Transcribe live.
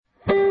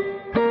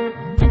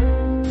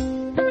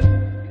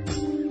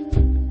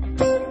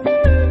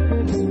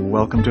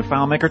welcome to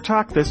FileMaker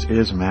Talk. This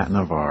is Matt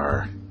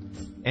Navarre.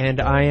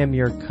 And I am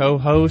your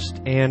co-host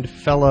and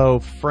fellow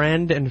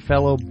friend and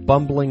fellow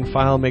bumbling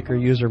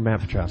FileMaker user,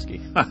 Matt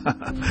Petrowski.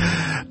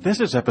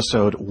 This is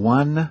episode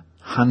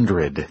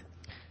 100.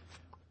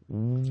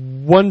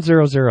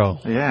 100.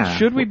 Yeah.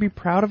 Should we be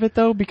proud of it,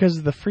 though? Because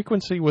of the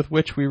frequency with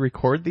which we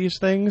record these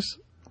things?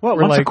 What,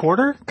 once a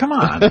quarter? Come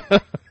on.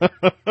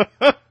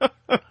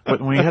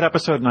 When we hit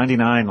episode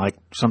 99, like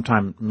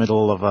sometime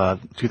middle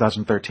of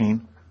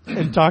 2013.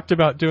 And talked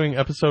about doing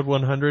episode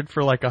 100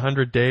 for like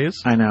 100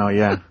 days? I know,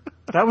 yeah.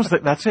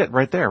 That's it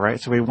right there, right?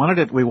 So we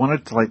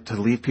wanted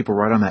to leave people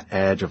right on that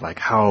edge of like,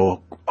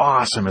 how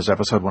awesome is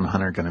episode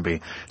 100 going to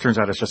be? Turns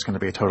out it's just going to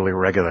be a totally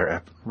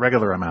regular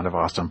amount of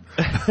awesome.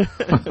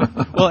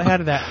 Well, it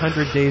had that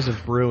 100 days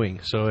of brewing,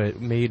 so it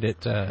made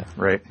it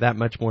right. that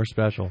much more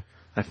special.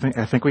 I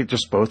think we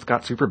just both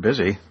got super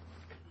busy.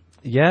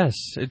 Yes,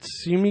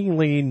 it's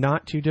seemingly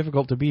not too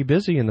difficult to be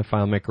busy in the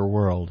FileMaker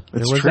world.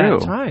 It's there was true.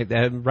 that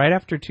time. Right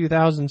after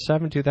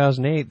 2007,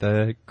 2008,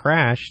 the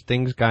crash,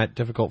 things got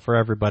difficult for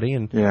everybody.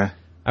 And yeah.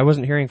 I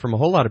wasn't hearing from a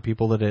whole lot of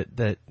people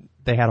that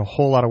they had a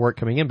whole lot of work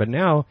coming in. But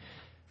now,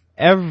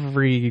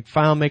 every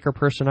FileMaker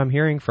person I'm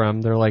hearing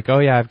from, they're like,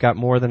 oh yeah, I've got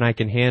more than I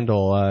can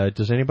handle.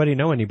 Does anybody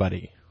know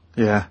anybody?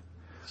 Yeah.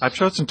 I've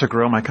chosen to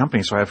grow my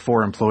company, so I have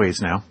 4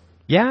 employees now.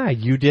 Yeah,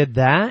 you did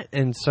that,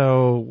 and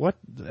so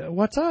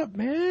what's up,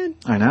 man?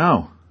 I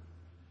know.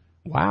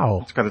 Wow.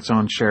 It's got its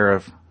own share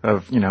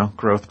of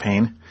growth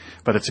pain,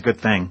 but it's a good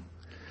thing.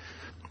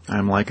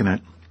 I'm liking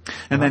it.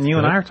 And then you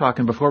and I are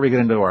talking before we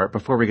get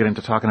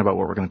into talking about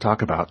what we're going to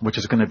talk about, which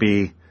is going to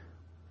be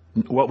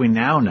what we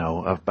now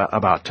know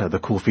about the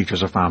cool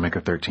features of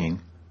FileMaker 13.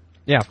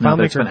 Yeah, now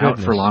that it's been goodness.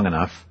 out for long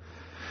enough.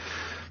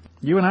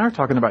 You and I are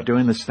talking about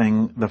doing this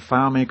thing, the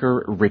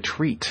FileMaker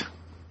Retreat.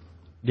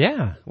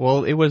 Yeah,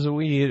 well, it was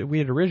we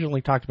had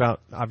originally talked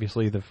about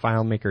obviously the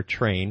FileMaker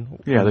train.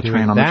 Yeah, the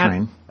train on the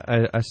train.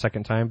 A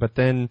second time, but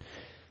then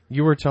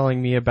you were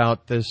telling me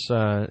about this.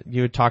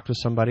 You had talked with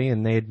somebody,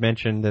 and they had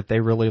mentioned that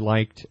they really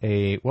liked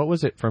what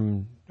was it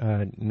from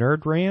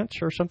Nerd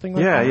Ranch or something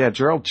like that? Yeah,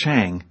 Gerald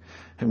Chang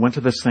went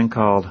to this thing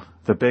called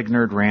the Big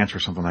Nerd Ranch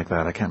or something like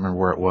that. I can't remember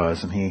where it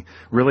was, and he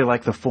really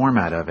liked the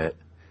format of it.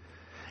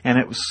 And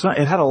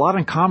it had a lot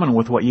in common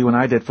with what you and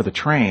I did for the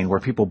train, where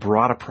people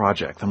brought a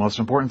project. The most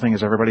important thing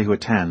is everybody who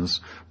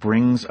attends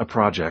brings a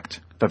project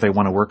that they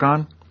want to work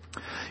on.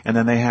 And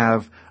then they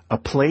have a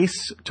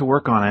place to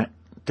work on it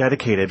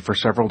dedicated for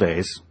several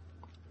days.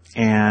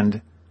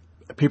 And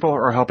people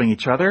are helping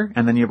each other.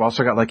 And then you've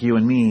also got like you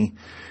and me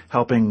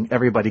helping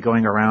everybody,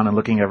 going around and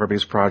looking at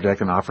everybody's project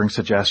and offering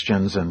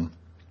suggestions and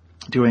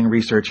doing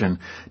research and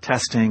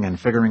testing and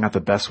figuring out the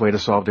best way to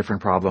solve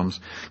different problems,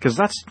 because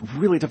that's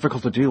really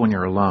difficult to do when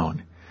you're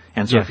alone.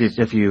 And so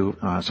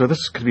yes. So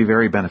this could be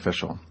very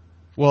beneficial.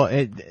 Well,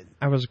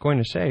 I was going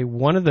to say,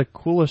 one of the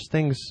coolest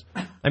things,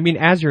 I mean,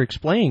 as you're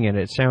explaining it,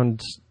 it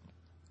sounds,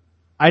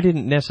 I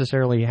didn't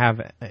necessarily have,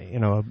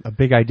 a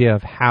big idea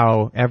of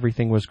how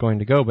everything was going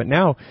to go. But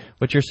now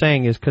what you're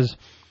saying is, because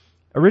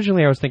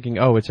originally I was thinking,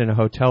 oh, it's in a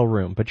hotel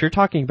room. But you're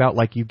talking about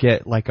like you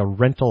get like a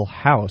rental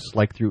house,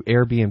 like through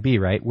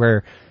Airbnb, right?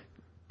 Where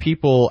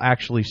people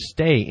actually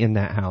stay in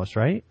that house,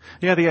 right?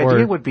 Yeah, the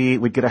idea would be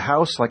we'd get a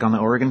house like on the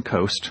Oregon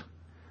coast,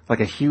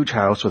 like a huge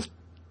house with,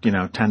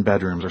 10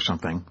 bedrooms or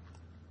something.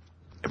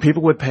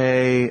 People would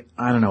pay,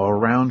 I don't know,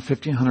 around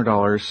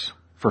 $1,500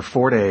 for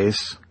 4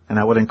 days, and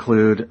that would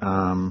include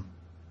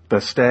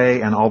the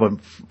stay and all the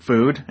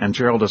food. And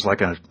Gerald is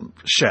like a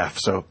chef,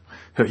 so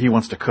he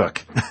wants to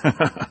cook.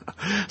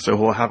 So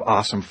we'll have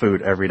awesome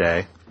food every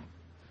day.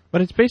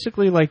 But it's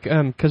basically like,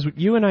 because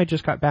you and I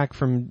just got back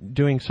from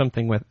doing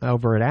something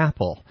over at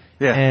Apple.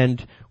 Yeah.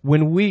 And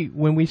when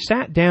we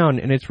sat down,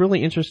 and it's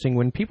really interesting,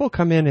 when people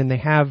come in and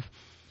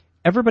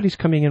everybody's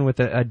coming in with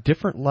a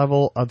different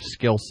level of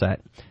skill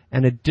set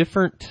and a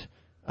different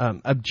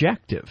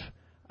objective.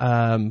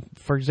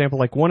 For example,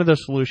 like one of the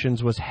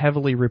solutions was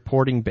heavily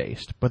reporting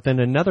based, but then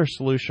another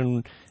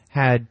solution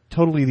had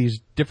totally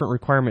these different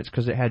requirements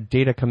because it had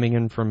data coming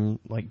in from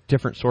like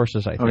different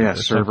sources, I think. Oh yeah,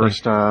 server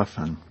stuff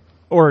and.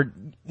 Or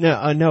no,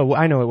 I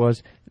know it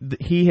was.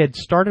 He had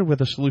started with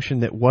a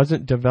solution that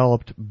wasn't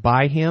developed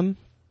by him,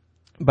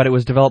 but it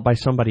was developed by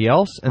somebody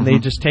else, and they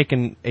had just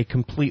taken a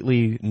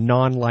completely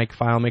non-like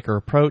FileMaker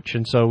approach,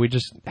 and so we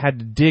just had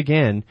to dig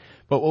in.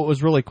 But what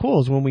was really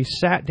cool is when we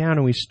sat down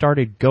and we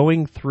started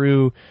going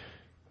through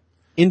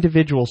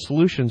individual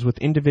solutions with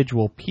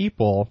individual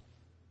people,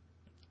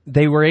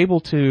 they were able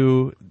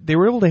to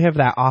have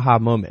that aha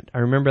moment. I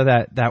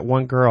remember that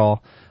one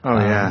girl. Oh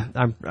yeah,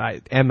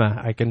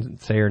 Emma. I can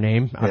say her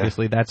name.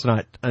 Obviously, that's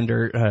not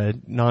under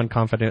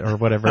non-confident or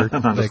whatever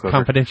the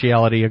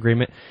confidentiality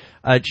agreement.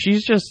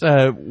 She's just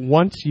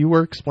once you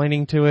were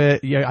explaining to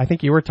it. Yeah, I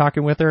think you were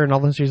talking with her, and all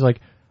of a sudden she's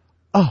like,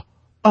 "Oh,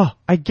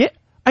 I get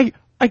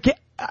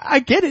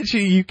it."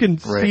 You can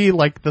see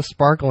like the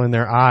sparkle in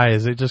their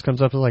eyes. It just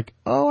comes up as like,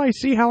 "Oh, I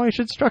see how I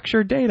should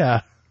structure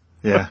data."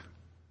 Yeah.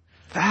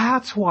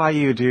 That's why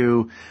you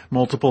do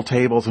multiple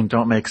tables and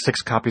don't make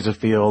 6 copies of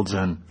fields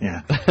and,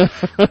 yeah.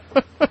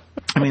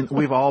 I mean,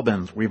 we've all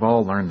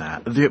learned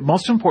that. The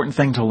most important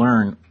thing to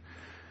learn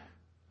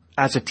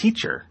as a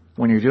teacher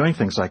when you're doing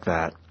things like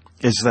that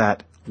is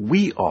that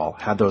we all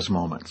had those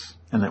moments,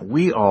 and that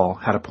we all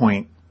had a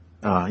point.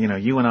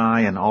 You and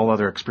I and all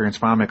other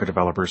experienced FileMaker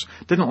developers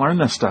didn't learn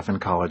this stuff in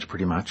college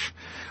pretty much.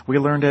 We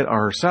learned it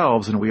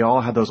ourselves, and we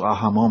all had those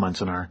aha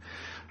moments in our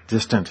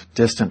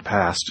distant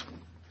past.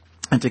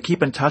 And to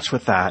keep in touch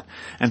with that,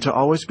 and to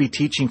always be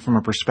teaching from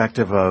a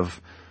perspective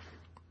of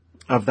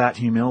that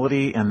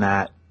humility and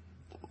that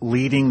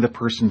leading the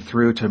person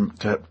through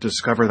to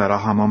discover that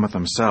aha moment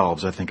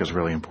themselves, I think is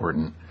really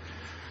important.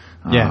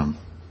 Yeah.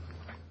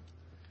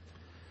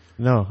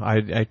 No,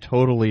 I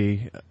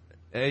totally...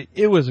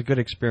 It was a good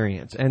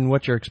experience, and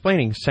what you're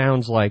explaining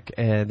sounds like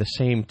the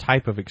same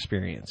type of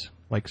experience,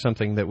 like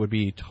something that would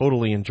be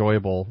totally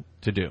enjoyable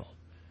to do.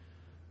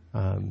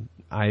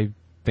 I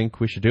think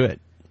we should do it.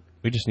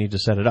 We just need to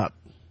set it up,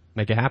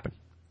 make it happen.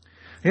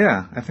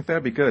 Yeah, I think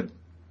that'd be good.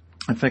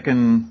 I'm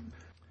thinking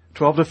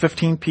 12 to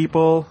 15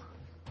 people,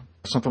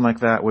 something like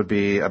that would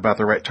be about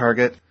the right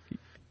target.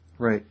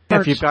 Right.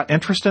 If you've got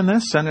interest in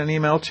this, send an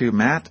email to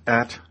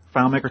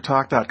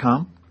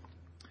matt@filemakertalk.com.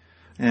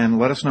 And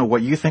let us know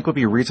what you think would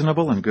be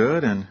reasonable and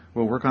good, and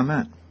we'll work on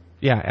that.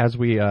 Yeah, as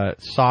we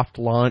soft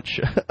launch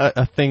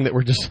a thing that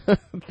we're just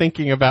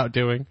thinking about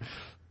doing.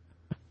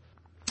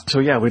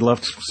 So yeah, we'd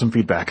love some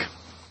feedback.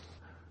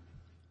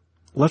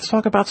 Let's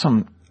talk about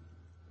some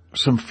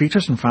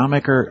features in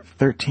FileMaker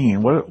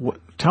 13.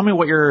 Tell me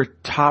what your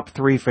top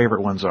 3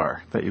 favorite ones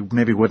are that you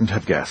maybe wouldn't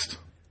have guessed.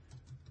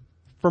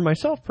 For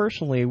myself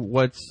personally,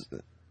 what's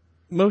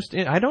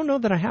I don't know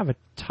that I have a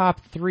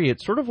top 3.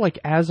 It's sort of like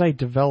as I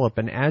develop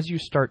and as you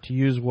start to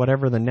use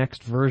whatever the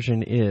next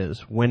version is,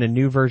 when a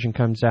new version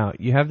comes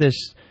out, you have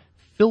this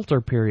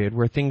filter period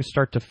where things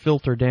start to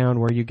filter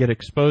down, where you get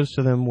exposed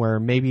to them, where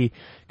maybe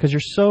because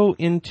you're so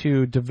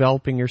into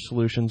developing your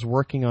solutions,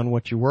 working on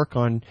what you work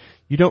on,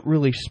 you don't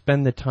really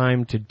spend the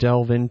time to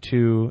delve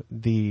into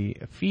the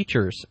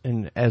features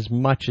and as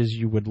much as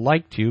you would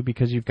like to,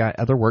 because you've got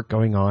other work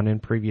going on in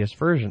previous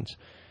versions.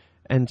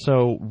 And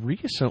so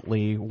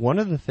recently, one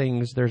of the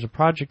things, there's a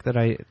project that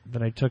I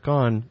took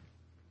on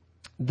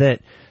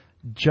that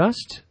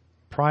just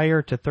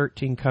prior to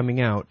 13 coming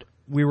out,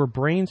 we were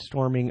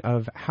brainstorming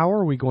of how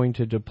are we going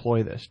to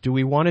deploy this? Do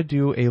we want to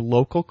do a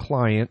local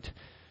client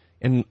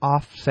and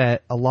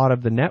offset a lot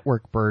of the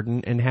network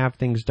burden and have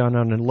things done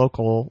on a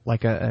local,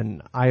 like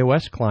an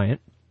iOS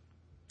client,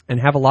 and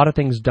have a lot of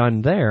things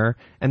done there,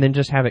 and then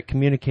just have it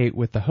communicate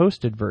with the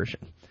hosted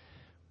version?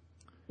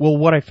 Well,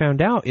 what I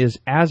found out is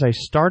as I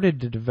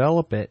started to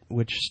develop it,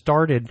 which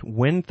started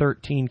when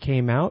 13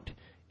 came out,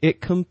 it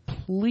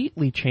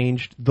completely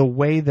changed the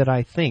way that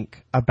I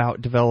think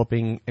about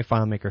developing a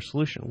FileMaker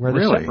solution. Where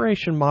the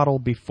separation model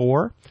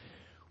before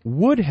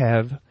would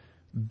have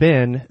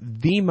been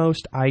the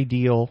most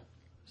ideal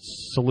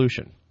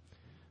solution.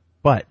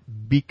 But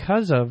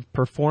because of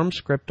Perform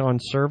Script on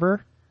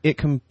Server, it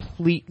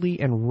completely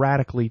and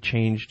radically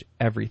changed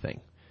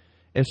everything.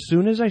 As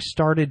soon as I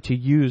started to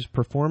use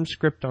Perform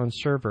Script on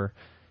Server,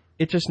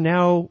 it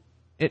no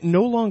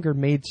longer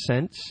made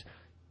sense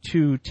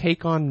to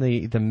take on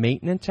the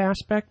maintenance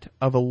aspect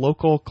of a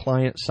local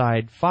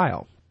client-side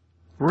file.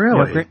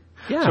 Really?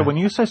 Yeah. So when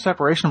you say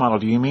separation model,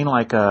 do you mean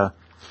like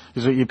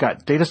you've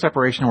got data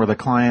separation where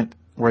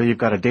you've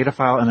got a data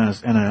file and a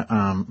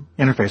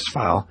interface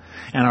file,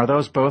 and are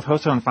those both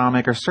hosted on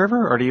FileMaker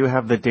Server, or do you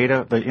have the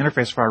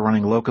interface file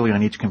running locally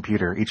on each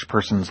computer, each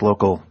person's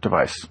local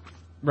device?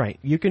 Right.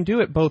 You can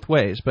do it both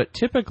ways, but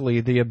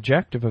typically the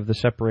objective of the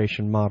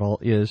separation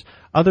model is,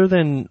 other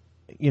than,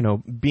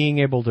 being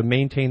able to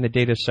maintain the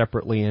data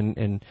separately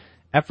and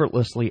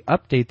effortlessly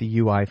update the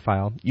UI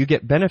file, you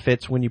get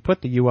benefits when you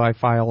put the UI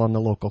file on the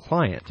local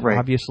client. Right.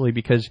 Obviously,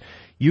 because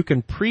you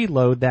can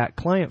preload that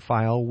client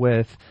file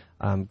with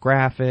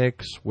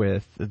graphics,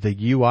 with the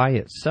UI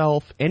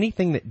itself,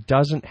 anything that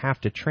doesn't have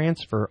to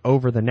transfer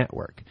over the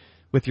network,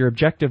 with your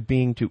objective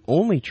being to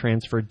only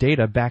transfer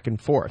data back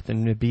and forth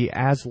and to be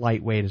as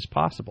lightweight as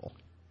possible.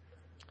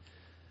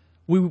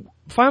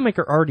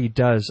 FileMaker already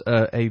does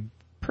a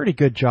pretty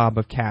good job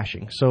of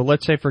caching. So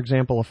let's say, for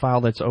example, a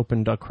file that's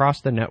opened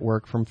across the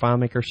network from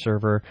FileMaker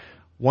Server,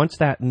 once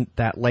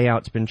that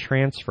layout's been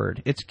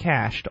transferred, it's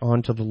cached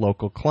onto the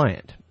local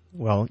client.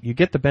 Well, you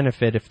get the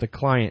benefit if the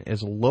client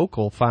is a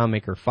local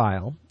FileMaker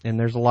file, and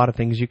there's a lot of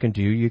things you can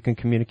do. You can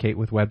communicate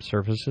with web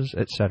services,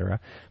 etc.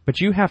 But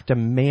you have to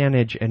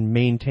manage and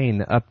maintain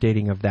the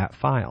updating of that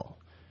file.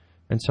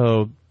 And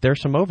so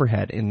there's some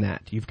overhead in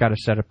that. You've got to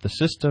set up the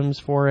systems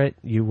for it,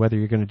 whether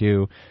you're going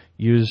to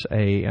use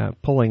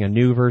pulling a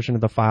new version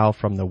of the file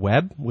from the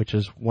web, which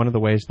is one of the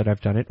ways that I've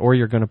done it, or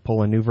you're going to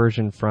pull a new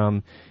version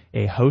from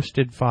a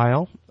hosted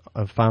file,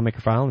 a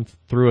FileMaker file, and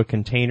through a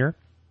container.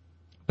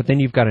 But then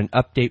you've got an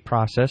update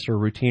process or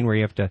routine where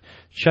you have to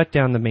shut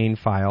down the main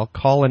file,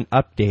 call an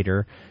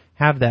updater,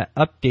 have that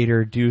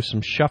updater do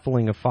some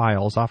shuffling of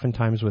files,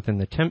 oftentimes within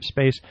the temp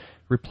space,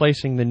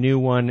 replacing the new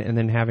one and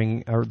then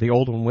the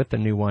old one with the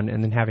new one,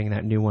 and then having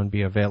that new one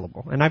be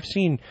available. And I've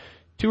seen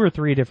 2 or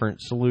 3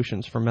 different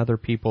solutions from other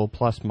people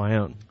plus my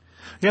own.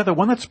 Yeah, the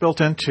one that's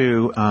built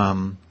into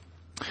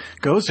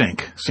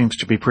GoZync seems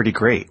to be pretty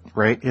great,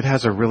 right? It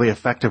has a really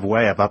effective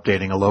way of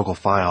updating a local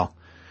file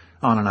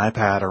on an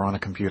iPad or on a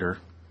computer.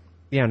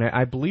 Yeah, and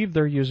I believe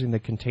they're using the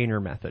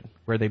container method,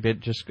 where they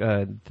just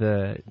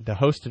the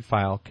hosted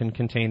file can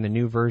contain the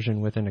new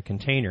version within a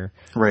container,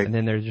 right? And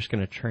then they're just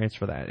going to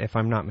transfer that, if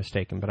I'm not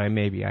mistaken. But I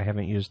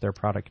haven't used their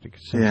product.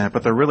 Yeah,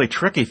 but the really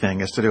tricky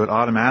thing is to do it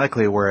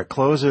automatically, where it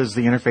closes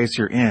the interface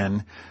you're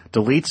in,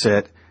 deletes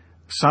it,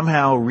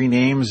 somehow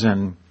renames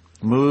and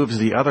moves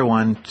the other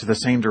one to the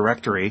same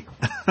directory.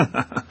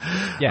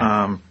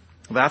 Yeah,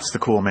 that's the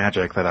cool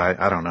magic that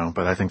I don't know,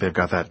 but I think they've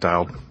got that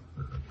dialed.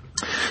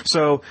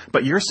 So,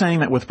 but you're saying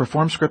that with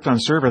PerformScript on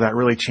server, that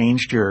really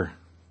changed your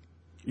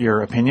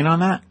opinion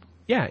on that?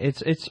 Yeah,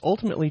 it's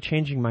ultimately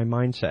changing my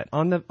mindset.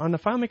 On the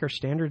FileMaker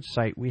Standards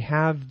site, we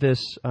have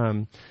this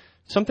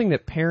something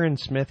that Perrin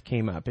Smith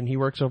came up, and he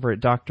works over at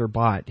Dr.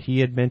 Bot. He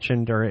had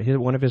mentioned,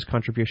 one of his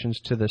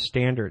contributions to the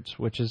standards,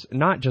 which is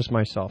not just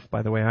myself,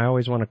 by the way. I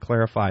always want to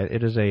clarify.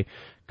 It is a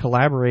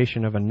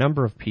collaboration of a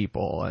number of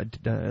people.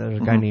 There's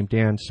a guy named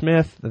Dan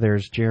Smith.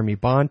 There's Jeremy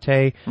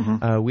Bonte.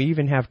 We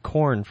even have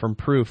Korn from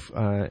Proof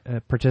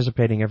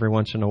participating every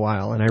once in a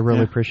while, and I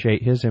really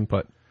appreciate his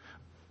input.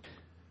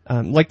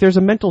 There's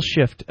a mental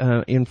shift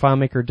in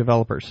FileMaker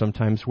developers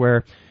sometimes,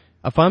 where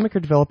a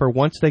FileMaker developer,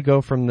 once they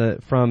go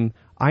from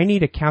I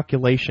need a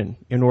calculation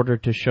in order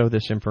to show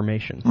this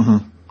information,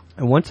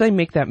 and once they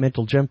make that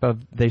mental jump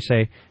they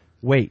say,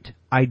 wait,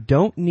 I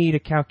don't need a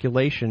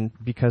calculation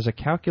because a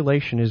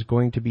calculation is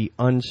going to be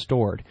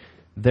unstored.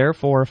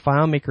 Therefore,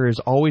 FileMaker is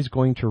always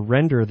going to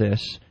render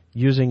this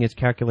using its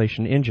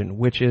calculation engine,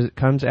 which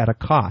comes at a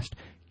cost.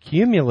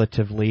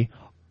 Cumulatively,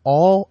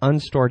 all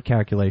unstored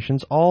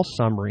calculations, all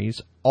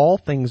summaries, all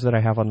things that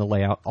I have on the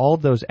layout, all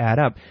of those add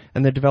up.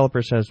 And the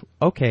developer says,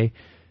 okay,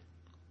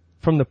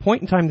 from the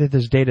point in time that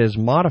this data is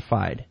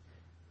modified,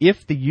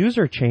 if the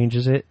user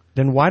changes it,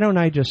 then why don't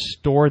I just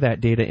store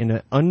that data in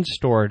an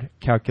unstored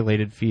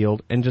calculated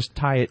field and just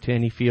tie it to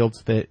any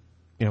fields that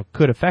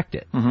could affect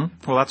it?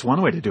 Well, that's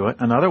one way to do it.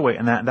 Another way,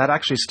 and that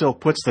actually still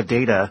puts the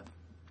data,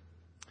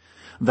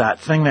 that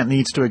thing that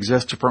needs to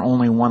exist for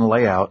only one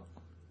layout,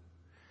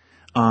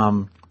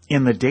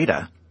 in the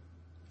data.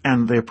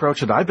 And the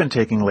approach that I've been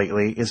taking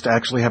lately is to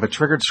actually have a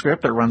triggered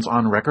script that runs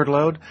on record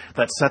load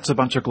that sets a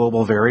bunch of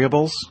global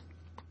variables.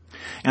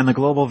 And the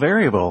global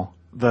variable,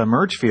 the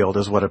merge field,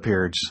 is what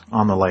appears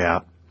on the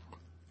layout.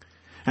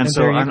 And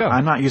so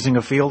I'm not using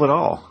a field at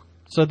all.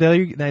 So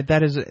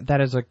that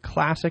is a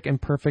classic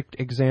and perfect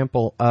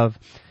example of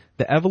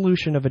the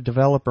evolution of a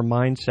developer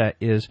mindset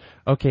is,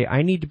 okay,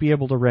 I need to be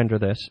able to render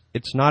this.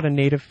 It's not a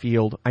native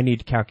field. I need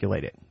to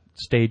calculate it.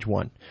 Stage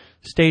 1.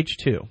 Stage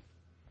 2.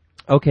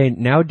 Okay,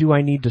 now do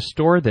I need to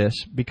store this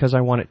because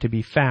I want it to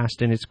be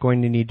fast and it's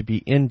going to need to be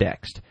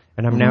indexed,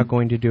 and I'm now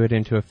going to do it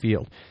into a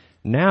field.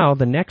 Now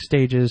the next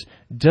stage is,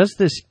 does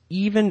this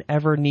even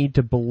ever need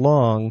to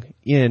belong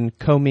in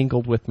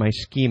commingled with my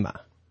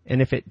schema?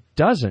 And if it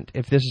doesn't,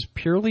 if this is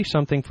purely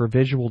something for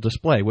visual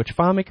display, which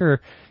FileMaker,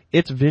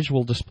 its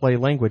visual display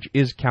language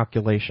is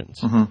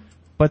calculations,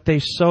 but they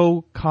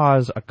so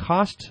cause a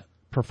cost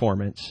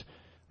performance,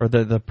 or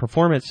the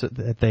performance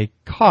that they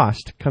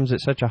cost comes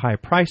at such a high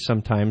price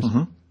sometimes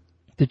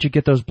that you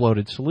get those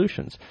bloated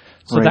solutions.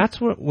 So that's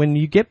when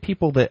you get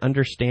people that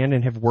understand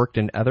and have worked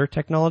in other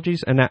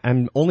technologies, and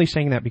I'm only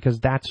saying that because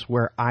that's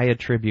where I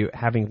attribute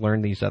having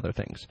learned these other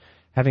things.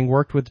 Having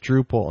worked with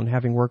Drupal and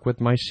having worked with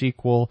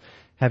MySQL,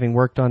 having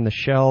worked on the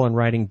shell and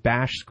writing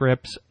bash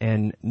scripts,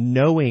 and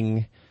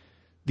knowing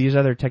these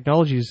other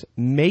technologies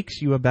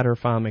makes you a better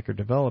FileMaker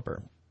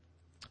developer.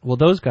 Well,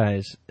 those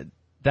guys,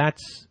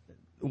 that's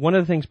one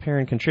of the things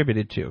Perrin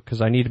contributed to,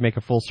 because I need to make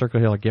a full circle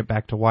here. I'll get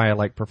back to why I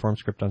like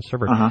PerformScript on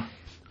server.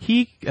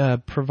 He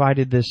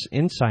provided this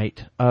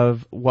insight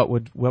of what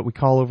we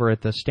call over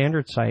at the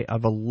standard site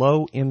of a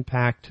low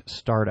impact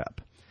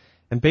startup.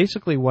 And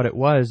basically what it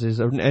was is,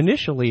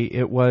 initially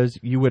it was,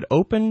 you would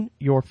open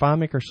your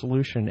FileMaker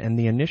solution and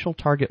the initial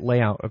target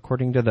layout,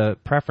 according to the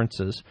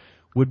preferences,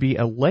 would be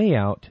a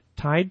layout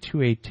tied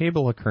to a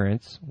table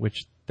occurrence,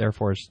 which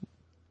therefore is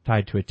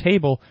tied to a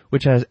table,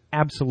 which has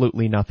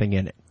absolutely nothing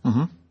in it.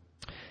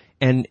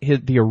 And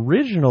the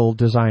original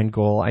design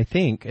goal, I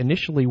think,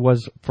 initially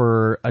was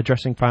for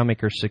addressing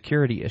FileMaker's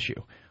security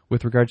issue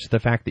with regards to the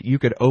fact that you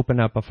could open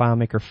up a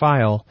FileMaker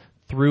file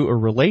through a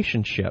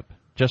relationship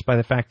just by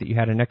the fact that you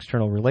had an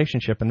external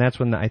relationship. And that's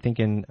when, I think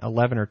in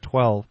 11 or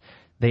 12,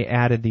 they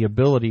added the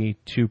ability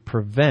to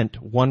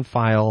prevent one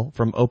file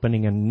from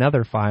opening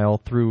another file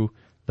through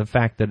the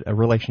fact that a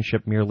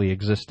relationship merely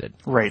existed.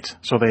 Right.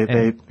 So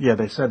they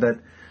said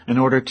that in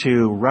order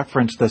to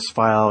reference this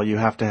file, you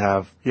have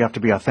to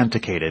be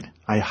authenticated.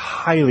 I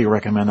highly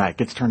recommend that. It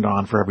gets turned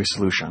on for every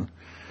solution.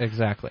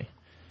 Exactly.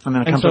 And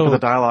then it comes up with a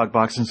dialog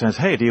box and says,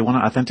 hey, do you want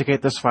to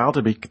authenticate this file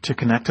to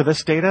connect to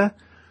this data?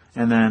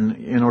 And then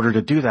in order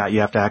to do that, you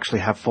have to actually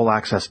have full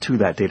access to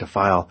that data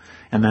file.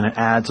 And then it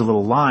adds a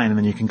little line, and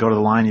then you can go to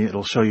the line,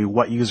 it'll show you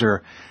what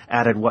user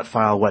added what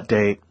file, what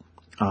date.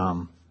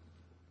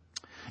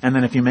 And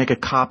then if you make a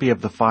copy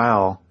of the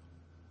file,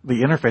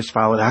 the interface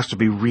file, it has to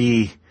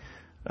be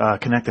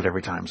connected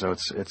every time. So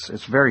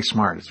it's very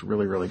smart. It's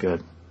really, really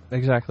good.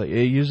 Exactly.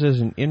 It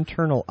uses an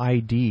internal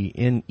ID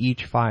in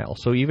each file.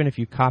 So even if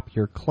you copy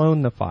or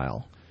clone the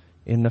file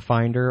in the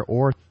Finder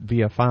or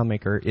via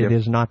FileMaker, it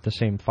is not the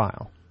same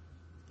file.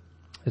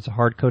 It's a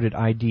hard-coded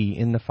ID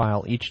in the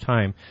file each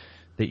time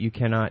that you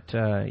cannot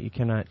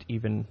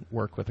even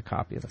work with a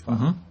copy of the file.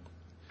 Mm-hmm.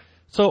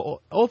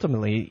 So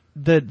ultimately,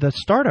 the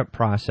startup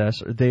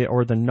process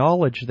or the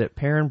knowledge that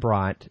Perrin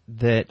brought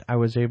that I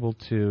was able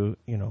to,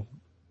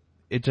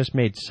 it just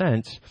made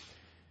sense,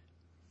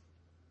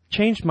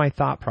 changed my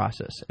thought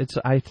process.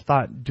 I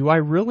thought,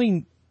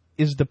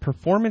 is the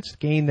performance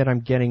gain that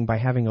I'm getting by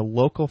having a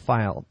local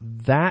file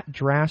that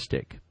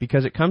drastic?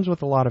 Because it comes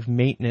with a lot of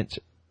maintenance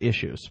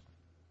issues.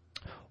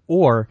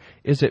 Or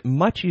is it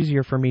much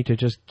easier for me to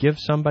just give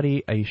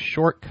somebody a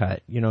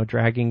shortcut,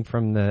 dragging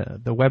from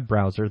the web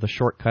browser, the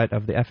shortcut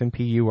of the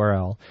FMP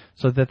URL,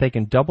 so that they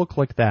can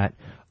double-click that,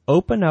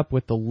 open up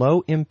with the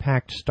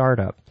low-impact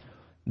startup,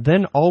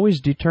 then always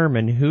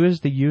determine who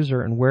is the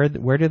user and where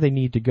do they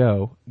need to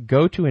go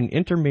to an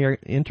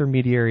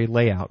intermediary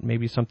layout,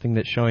 maybe something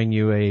that's showing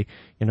you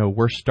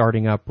we're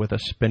starting up with a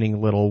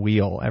spinning little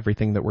wheel,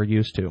 everything that we're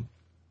used to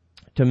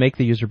make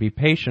the user be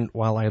patient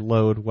while I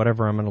load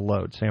whatever I'm going to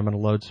load. Say I'm going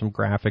to load some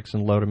graphics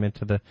and load them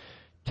into the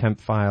temp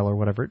file or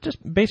whatever. Just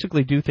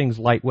basically do things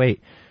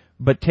lightweight,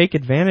 but take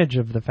advantage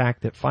of the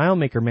fact that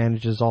FileMaker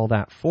manages all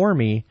that for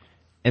me,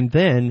 and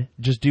then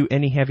just do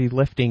any heavy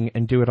lifting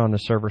and do it on the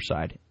server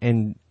side.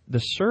 And the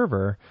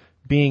server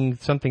being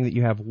something that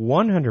you have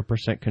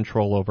 100%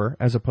 control over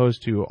as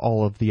opposed to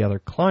all of the other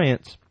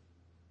clients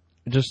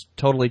just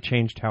totally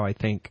changed how I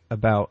think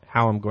about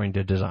how I'm going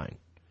to design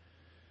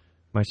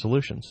my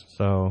solutions.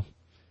 So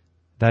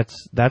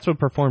that's what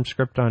Perform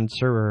Script on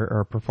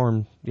Server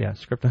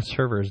Script on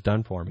Server has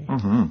done for me.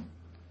 Mm-hmm.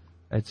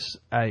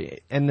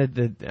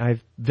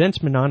 Vince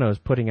Minano is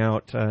putting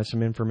out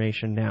some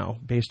information now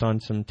based on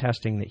some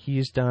testing that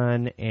he's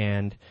done,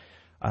 and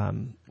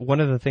one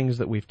of the things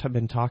that we've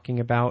been talking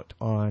about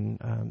on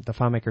the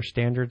FileMaker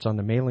standards on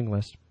the mailing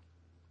list.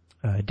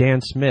 Dan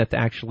Smith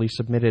actually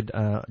submitted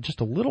just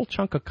a little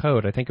chunk of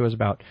code. I think it was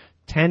about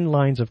 10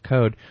 lines of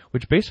code,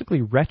 which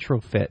basically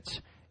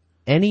retrofits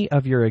any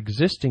of your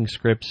existing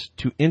scripts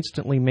to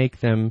instantly make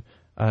them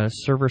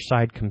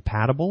server-side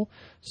compatible,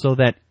 so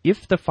that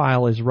if the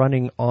file is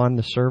running on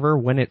the server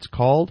when it's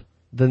called,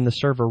 then the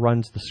server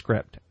runs the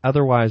script.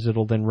 Otherwise,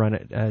 it'll then run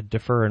it,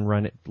 defer and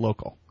run it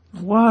local.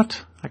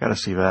 What? I got to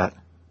see that.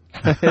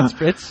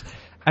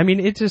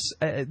 It just,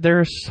 there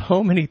are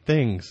so many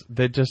things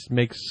that just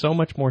make so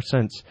much more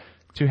sense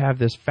to have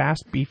this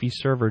fast, beefy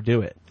server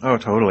do it. Oh,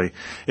 totally.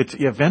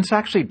 Vince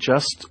actually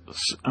just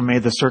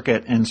made the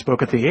circuit and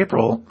spoke at the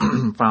April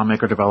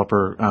FileMaker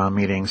developer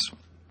meetings.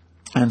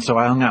 And so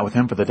I hung out with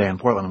him for the day in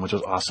Portland, which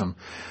was awesome.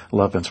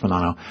 Love Vince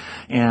Minano.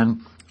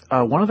 And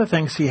one of the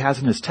things he has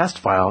in his test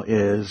file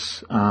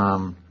is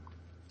a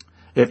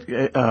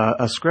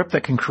script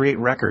that can create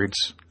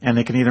records, and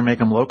it can either make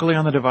them locally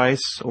on the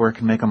device or it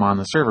can make them on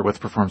the server with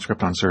Perform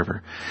Script on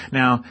Server.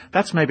 Now,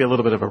 that's maybe a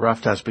little bit of a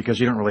rough test because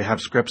you don't really have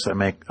scripts that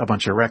make a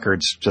bunch of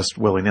records just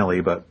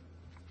willy-nilly, but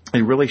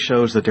it really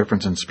shows the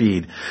difference in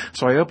speed.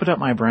 So I opened up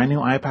my brand new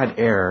iPad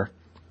Air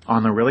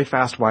on the really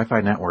fast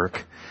Wi-Fi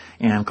network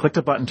and clicked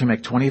a button to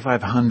make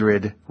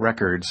 2,500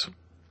 records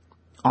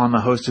on the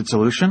hosted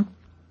solution.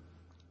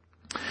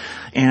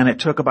 And it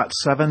took about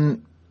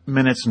 7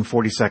 minutes and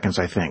 40 seconds,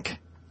 I think,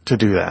 to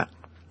do that.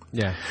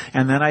 Yeah.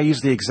 And then I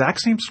use the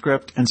exact same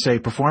script and say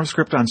Perform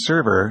Script on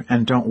Server,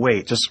 and don't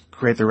wait. Just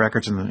create the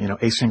records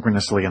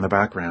asynchronously in the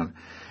background.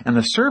 And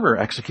the server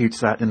executes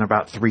that in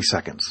about 3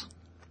 seconds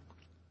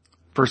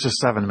versus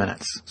 7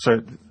 minutes.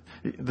 So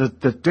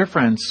the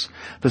difference,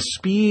 the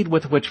speed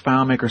with which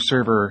FileMaker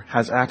Server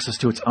has access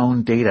to its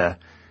own data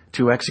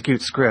to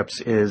execute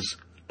scripts is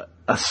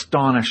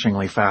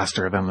astonishingly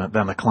faster than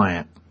the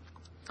client.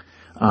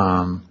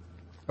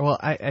 Well,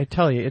 I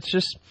tell you, it's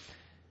just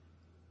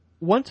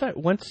once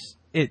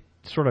it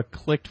sort of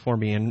clicked for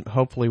me, and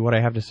hopefully what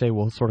I have to say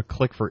will sort of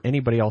click for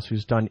anybody else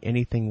who's done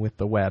anything with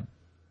the web.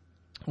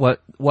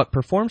 What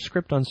Perform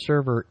Script on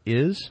Server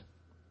is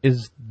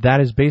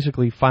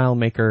basically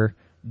FileMaker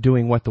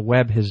doing what the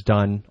web has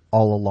done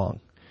all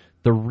along.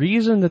 The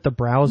reason that the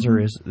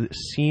browser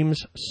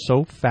seems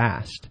so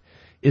fast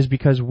is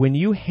because when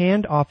you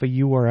hand off a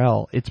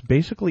URL, it's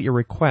basically a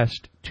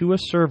request to a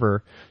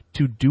server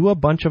to do a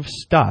bunch of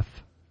stuff,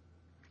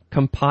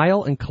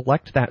 compile and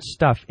collect that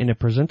stuff in a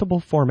presentable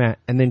format,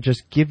 and then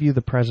just give you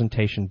the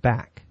presentation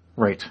back.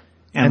 Right.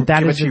 And that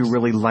give is it to you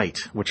really light,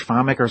 which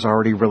FileMaker's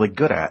already really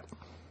good at.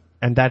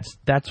 And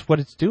that's what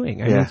it's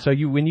doing. I mean, so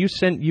when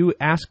you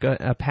ask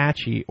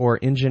Apache or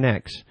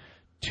Nginx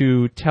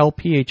to tell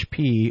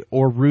PHP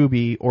or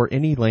Ruby or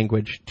any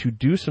language to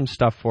do some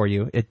stuff for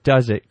you, it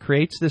does it,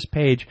 creates this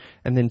page,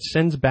 and then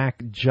sends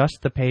back just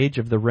the page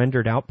of the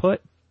rendered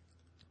output.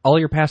 All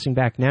you're passing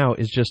back now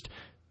is just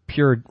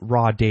pure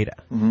raw data.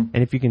 Mm-hmm.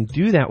 And if you can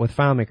do that with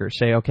FileMaker,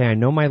 say, okay, I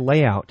know my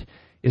layout.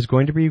 is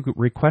going to be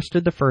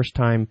requested the first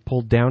time,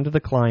 pulled down to the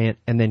client,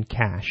 and then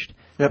cached.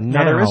 Yep.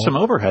 Now there is some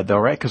overhead though,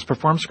 right? Because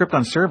Perform Script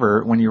on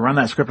Server, when you run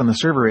that script on the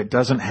server, it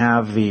doesn't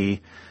have it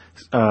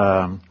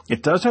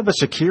does have the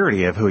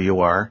security of who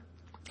you are.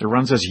 It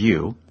runs as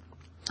you,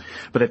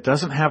 but it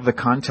doesn't have the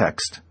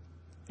context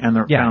and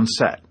the found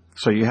set.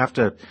 So you have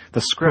to,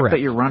 the script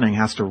that you're running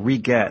has to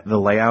re-get the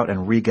layout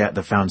and re-get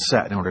the found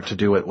set in order to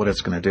do what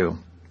it's going to do.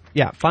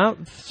 Yeah,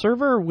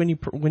 server, when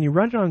you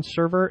run it on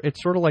server,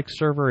 it's sort of like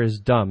server is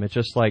dumb. It's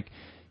just like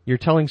you're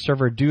telling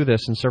server do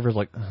this, and server's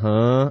like,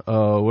 huh?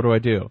 Oh, what do I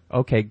do?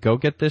 Okay, go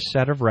get this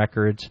set of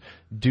records,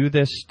 do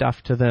this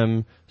stuff to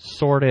them,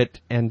 sort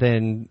it, and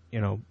then,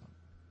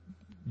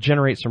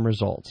 generate some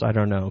results. I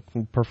don't know,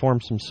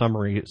 perform some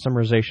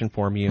summarization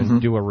for me,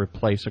 and do a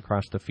replace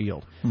across the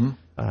field,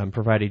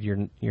 provided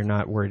you're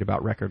not worried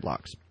about record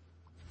locks.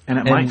 And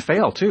it might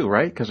fail too,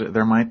 right? Because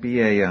there might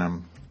be a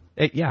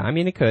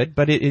it could,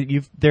 but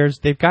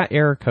they've got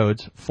error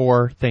codes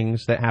for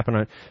things that happen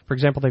on. For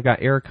example, they've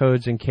got error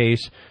codes in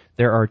case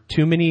there are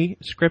too many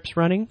scripts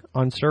running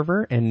on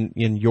server, and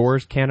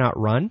yours cannot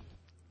run.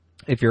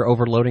 If you're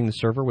overloading the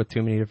server with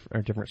too many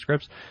different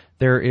scripts,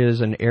 there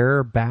is an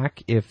error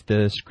back if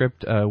the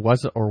script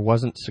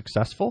wasn't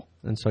successful,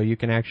 and so you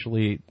can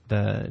actually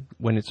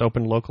when it's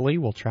open locally,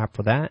 we'll trap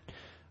for that.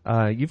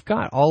 You've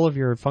got all of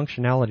your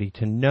functionality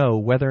to know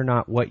whether or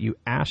not what you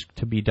asked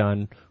to be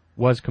done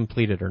was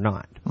completed or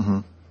not.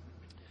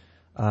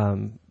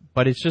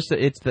 But it's just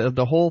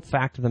the whole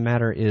fact of the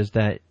matter is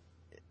that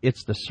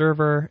it's the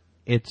server.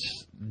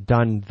 It's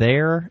done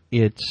there.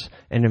 It's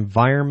an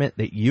environment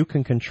that you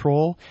can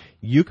control.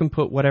 You can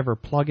put whatever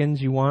plugins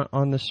you want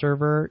on the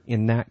server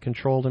in that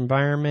controlled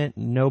environment.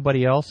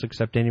 Nobody else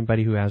except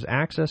anybody who has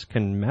access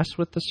can mess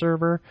with the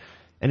server.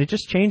 And it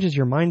just changes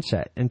your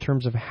mindset in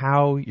terms of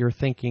how you're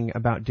thinking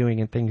about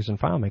doing things in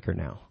FileMaker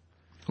now.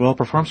 Well,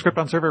 Perform Script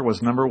on Server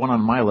was number one on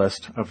my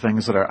list of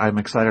things that I'm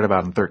excited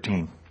about in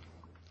 13.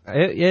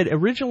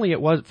 Originally,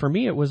 it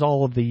was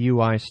all of the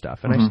UI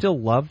stuff, and I still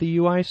love the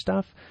UI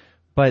stuff,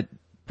 but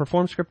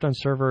Perform Script on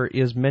Server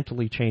is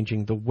mentally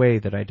changing the way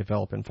that I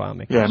develop in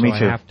FileMaker. Yeah, me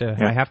too.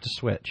 I have to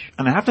switch.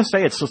 And I have to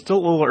say, it's still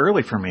a little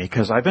early for me,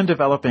 because I've been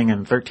developing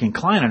in 13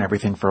 client and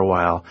everything for a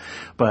while,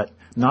 but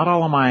not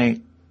all of my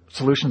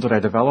solutions that I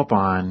develop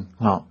on,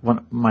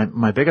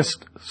 my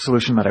biggest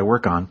solution that I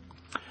work on,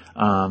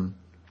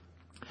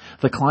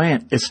 the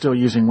client is still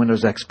using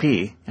Windows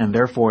XP, and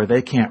therefore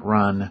they can't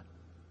run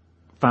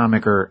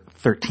FileMaker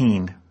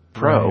 13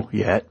 Pro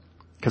yet,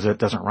 because it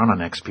doesn't run on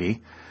XP.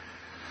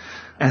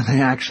 And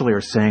they actually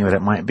are saying that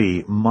it might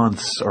be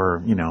months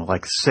or,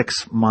 like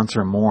 6 months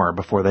or more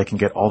before they can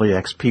get all the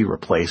XP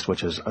replaced,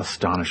 which is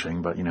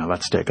astonishing, but,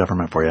 that's state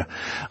government for you.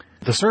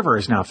 The server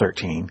is now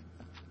 13,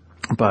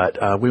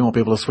 but we won't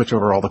be able to switch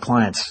over all the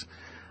clients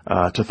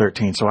to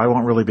 13, so I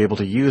won't really be able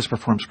to use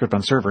Perform Script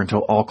on Server until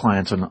all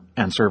clients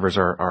and servers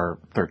are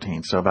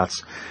 13. So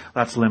that's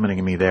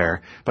limiting me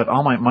there. But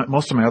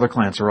most of my other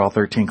clients are all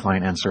 13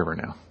 client and server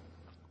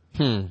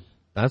now.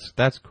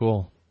 That's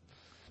cool.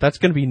 That's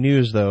going to be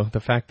news, though, the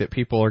fact that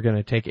people are going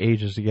to take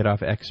ages to get off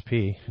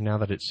XP now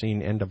that it's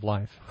seen end of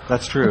life.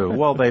 That's true.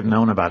 Well, they've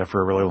known about it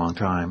for a really long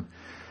time.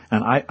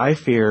 And I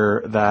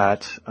fear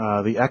that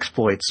the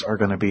exploits are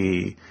going to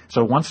be...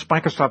 So once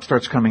Microsoft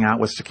starts coming out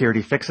with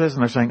security fixes,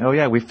 and they're saying, oh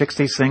yeah, we fixed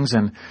these things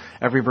in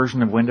every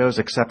version of Windows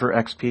except for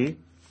XP,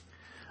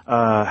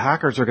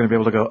 hackers are going to be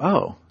able to go,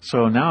 oh,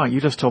 so now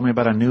you just told me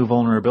about a new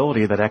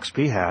vulnerability that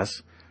XP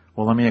has.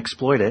 Well, let me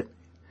exploit it.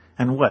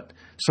 And what?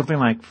 Something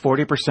like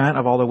 40%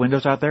 of all the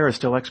Windows out there is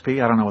still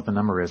XP? I don't know what the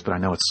number is, but I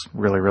know it's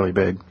really, really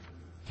big.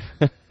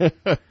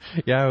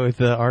 Yeah, with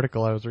the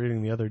article I was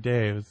reading the other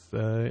day, it's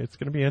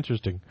going to be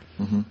interesting,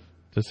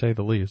 to say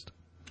the least.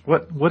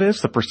 What is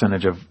the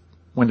percentage of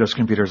Windows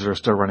computers that are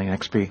still running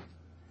XP?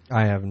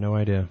 I have no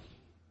idea.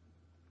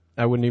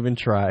 I wouldn't even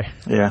try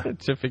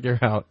to figure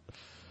out.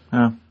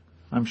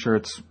 I'm sure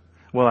it's...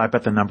 Well, I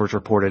bet the number's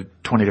reported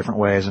 20 different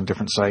ways in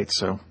different sites,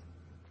 so...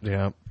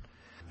 Yeah.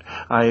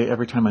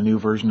 Every time a new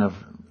version of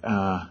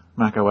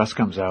Mac OS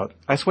comes out,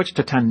 I switch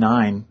to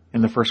 10.9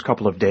 in the first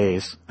couple of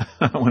days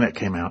when it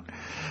came out.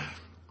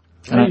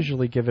 I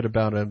usually give it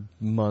about a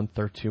month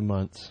or 2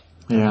 months.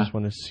 I just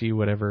want to see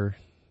whatever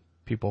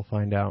people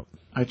find out.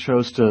 I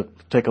chose to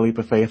take a leap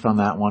of faith on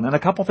that one. And a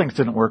couple things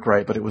didn't work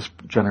right, but it was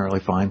generally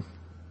fine.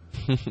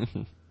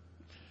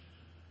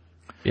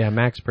 Yeah,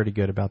 Mac's pretty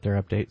good about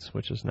their updates,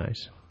 which is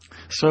nice.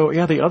 So,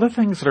 the other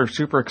things that are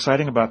super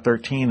exciting about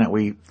 13 that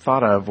we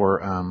thought of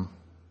were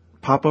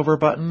popover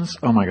buttons.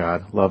 Oh my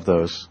God, love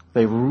those.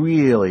 They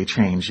really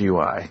change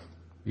UI.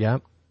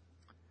 Yep.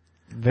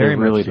 They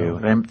really do.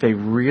 They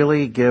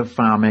really give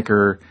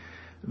FileMaker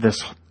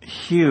this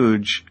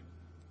huge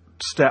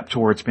step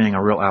towards being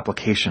a real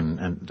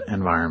application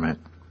environment.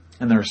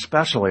 And they're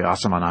especially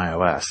awesome on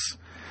iOS.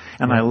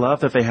 And I love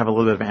that they have a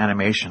little bit of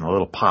animation, a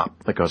little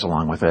pop that goes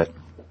along with it.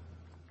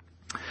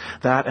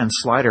 That and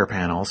slider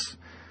panels,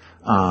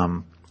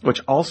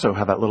 which also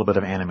have that little bit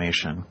of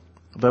animation.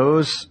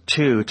 Those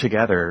two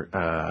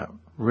together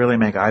really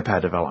make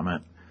iPad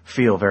development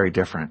feel very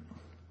different.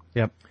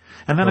 Yep.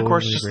 And then, of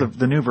course, Totally just agree.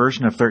 the new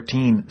version of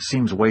 13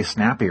 seems way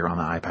snappier on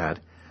the iPad.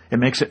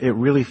 It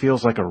really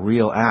feels like a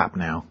real app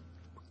now.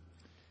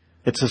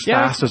 It's as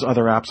fast as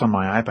other apps on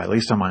my iPad, at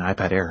least on my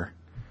iPad Air.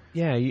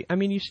 Yeah, I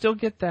mean, you still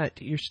get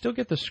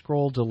the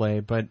scroll delay,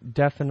 but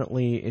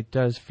definitely it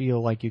does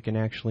feel like you can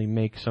actually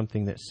make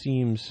something that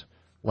seems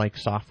like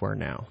software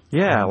now.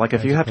 Yeah, like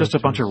if as you have just a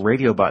opposed bunch to- of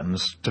radio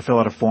buttons to fill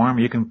out a form,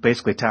 you can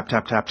basically tap,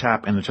 tap, tap,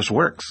 tap, and it just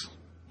works.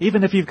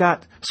 Even if you've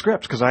got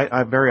scripts, because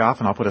I very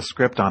often I'll put a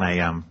script on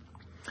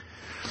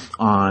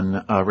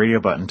a radio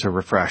button to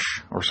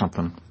refresh or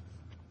something,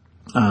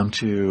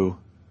 to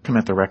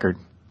commit the record.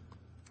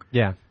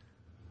 Yeah.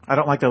 I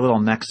don't like that little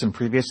next and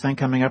previous thing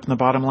coming up in the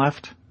bottom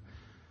left.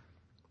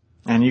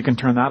 And you can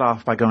turn that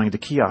off by going to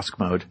kiosk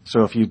mode.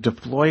 So if you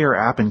deploy your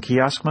app in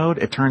kiosk mode,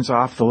 it turns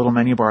off the little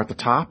menu bar at the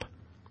top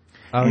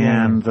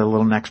and the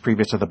little next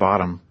previous at the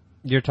bottom.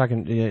 You're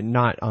talking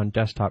not on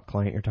desktop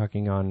client. You're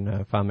talking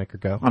on FileMaker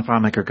Go. On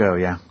FileMaker Go,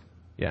 yeah.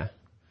 Yeah.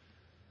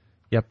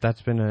 Yep,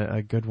 that's been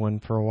a good one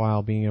for a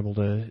while, being able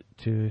to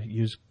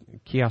use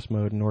kiosk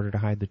mode in order to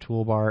hide the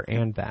toolbar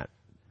and that.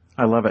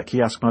 I love it.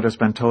 Kiosk mode has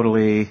been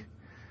totally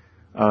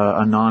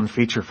a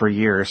non-feature for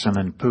years, and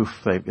then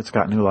poof, it's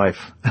got new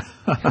life.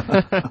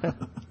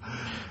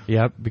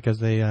 Yep, because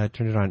they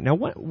turned it on. Now,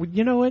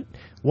 you know what?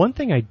 One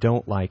thing I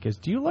don't like is,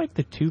 do you like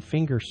the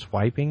two-finger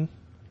swiping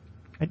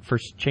for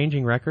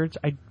changing records?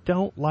 I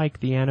don't like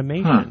the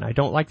animation. I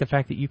don't like the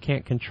fact that you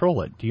can't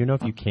control it. Do you know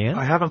if you can?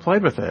 I haven't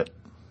played with it.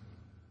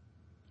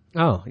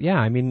 Oh, yeah.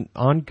 I mean,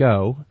 on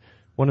Go,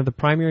 one of the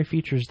primary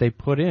features they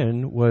put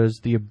in was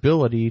the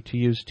ability to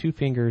use two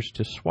fingers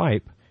to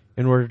swipe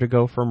in order to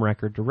go from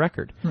record to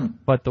record.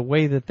 But the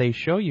way that they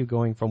show you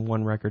going from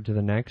one record to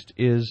the next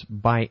is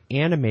by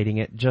animating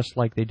it just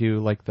like they do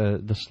like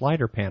the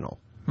slider panel.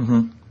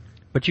 Mm-hmm.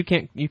 But you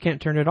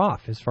can't turn it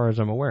off as far as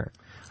I'm aware.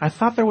 I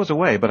thought there was a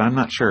way, but I'm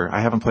not sure. I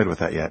haven't played with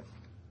that yet.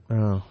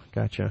 Oh,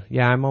 gotcha.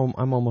 Yeah, I'm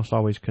almost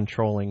always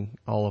controlling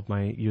all of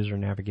my user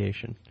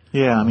navigation.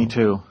 Yeah, me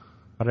too.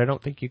 But I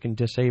don't think you can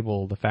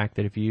disable the fact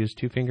that if you use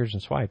two fingers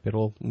and swipe,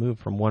 it'll move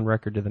from one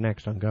record to the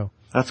next on Go.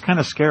 That's kind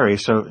of scary.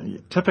 So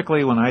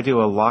typically when I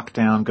do a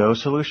lockdown Go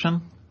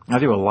solution, I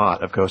do a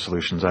lot of Go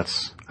solutions.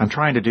 I'm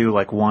trying to do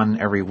like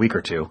one every week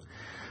or two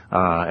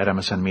at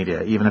MSN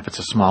Media, even if it's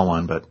a small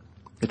one, but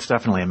it's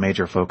definitely a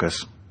major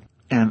focus.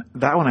 And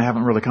that one I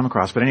haven't really come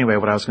across. But anyway,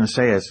 what I was going to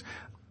say is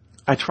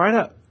I try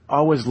to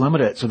always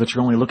limit it so that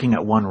you're only looking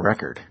at one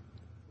record.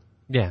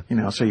 Yeah.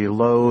 So you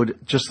load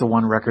just the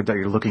one record that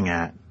you're looking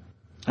at.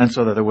 And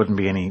so that there wouldn't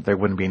be any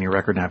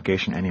record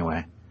navigation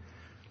anyway.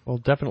 Well,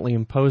 definitely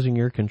imposing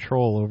your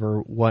control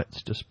over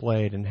what's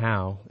displayed and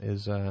how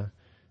is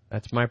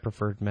that's my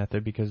preferred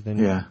method, because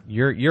then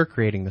you're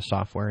creating the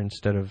software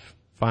instead of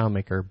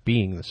FileMaker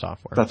being the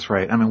software. That's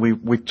right. I mean,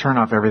 we turn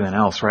off everything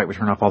else, right? We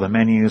turn off all the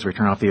menus. We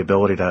turn off the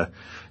ability to,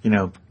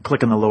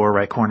 click in the lower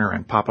right corner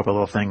and pop up a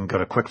little thing and go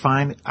to Quick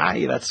Find.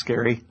 That's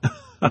scary.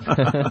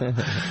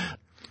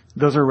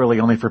 Those are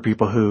really only for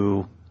people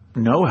who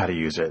know how to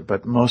use it,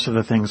 but most of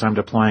the things I'm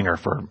deploying are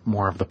for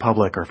more of the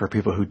public or for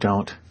people who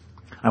don't.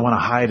 I want to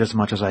hide as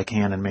much as I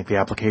can and make the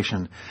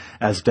application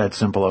as dead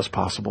simple as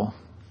possible.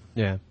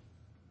 Yeah.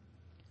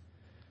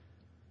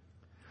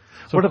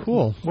 So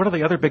cool. What are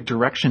the other big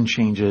direction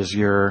changes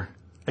you're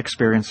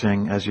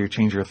experiencing as you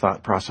change your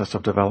thought process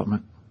of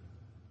development?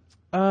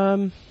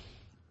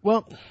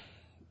 Well,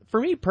 for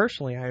me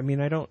personally, I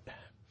mean,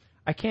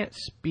 I can't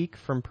speak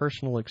from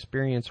personal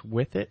experience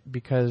with it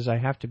because I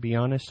have to be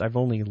honest, I've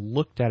only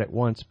looked at it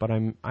once, but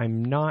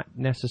I'm not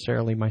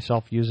necessarily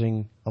myself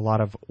using a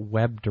lot of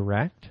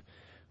WebDirect,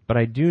 but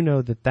I do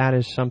know that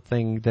is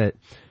something that,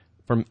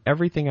 from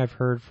everything I've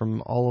heard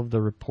from all of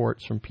the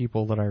reports from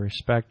people that I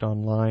respect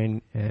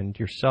online and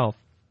yourself,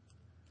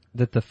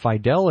 that the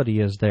fidelity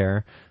is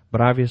there,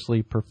 but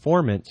obviously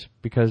performance,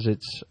 because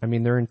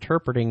they're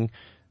interpreting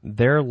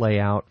their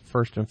layout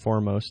first and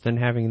foremost, then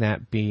having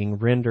that being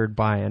rendered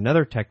by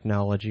another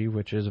technology,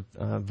 which is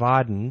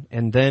Vaadin,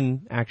 and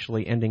then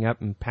actually ending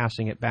up and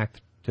passing it back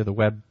to the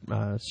web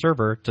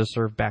server to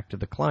serve back to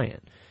the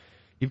client.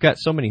 You've got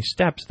so many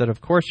steps that, of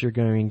course, you're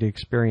going to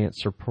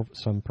experience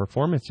some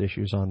performance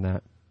issues on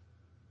that.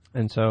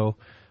 And so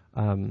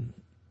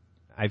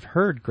I've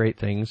heard great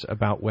things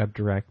about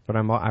WebDirect, but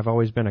I've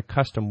always been a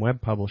custom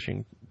web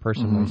publishing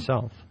person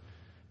myself.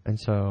 And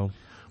so...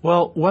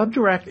 Well,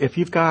 WebDirect, if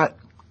you've got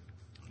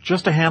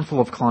just a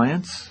handful of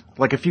clients,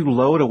 like if you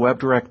load a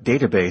WebDirect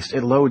database,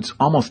 it loads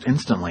almost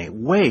instantly,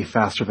 way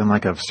faster than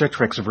like a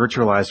Citrix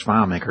virtualized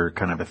FileMaker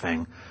kind of a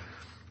thing,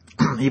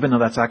 even though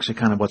that's actually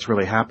kind of what's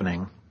really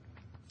happening.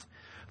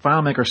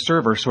 FileMaker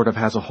Server sort of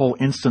has a whole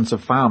instance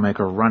of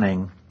FileMaker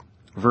running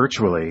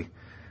virtually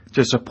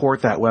to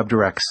support that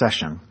WebDirect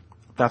session.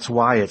 That's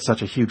why it's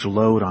such a huge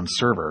load on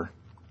server.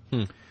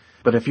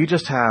 But if you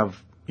just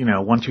have,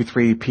 1, 2,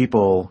 3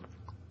 people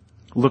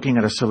looking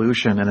at a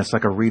solution and it's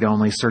like a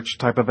read-only search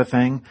type of a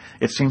thing,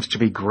 it seems to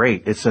be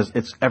great. It says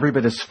it's every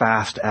bit as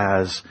fast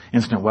as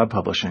instant web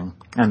publishing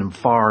and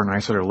far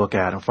nicer to look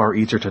at and far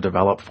easier to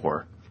develop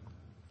for.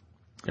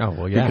 Oh,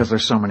 well, yeah. Because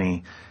there's so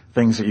many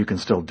things that you can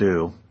still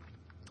do.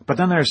 But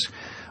then there's,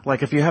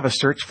 like, if you have a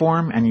search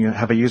form and you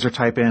have a user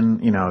type in,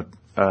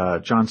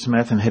 John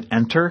Smith and hit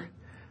enter,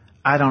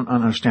 I don't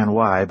understand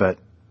why, but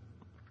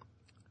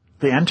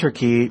the enter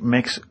key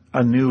makes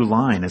a new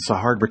line. It's a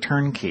hard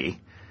return key.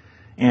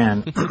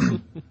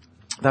 And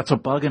that's a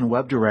bug in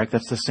WebDirect.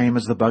 That's the same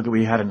as the bug that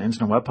we had in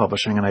Instant Web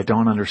Publishing, and I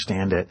don't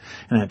understand it,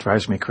 and it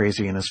drives me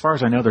crazy. And as far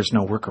as I know, there's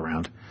no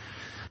workaround.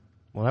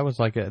 Well, that was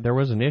there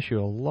was an issue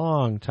a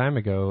long time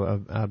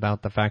ago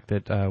about the fact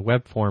that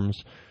web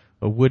forms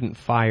wouldn't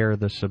fire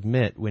the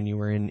submit when you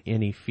were in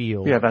any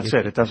field. Yeah, that's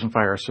it. It doesn't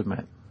fire a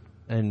submit.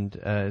 And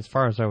as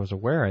far as I was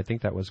aware, I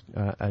think that was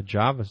a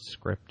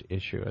JavaScript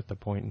issue at that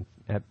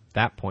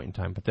point in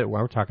time. But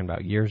we're talking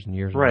about years and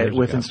years. Right, and years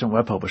with ago. Instant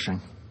Web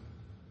Publishing.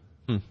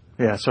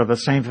 Yeah, so the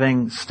same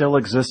thing still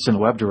exists in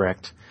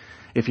WebDirect.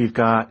 If you've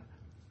got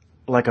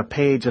like a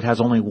page that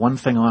has only one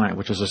thing on it,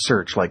 which is a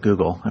search, like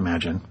Google,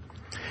 imagine,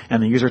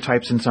 and the user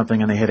types in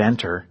something and they hit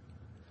enter,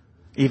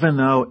 even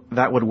though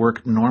that would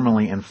work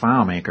normally in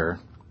FileMaker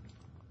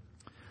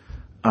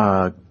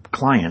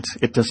clients,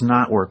 it does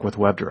not work with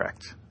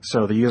WebDirect.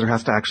 So the user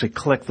has to actually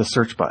click the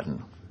search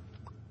button.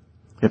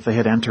 If they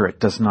hit enter,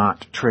 it does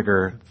not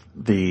trigger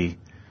the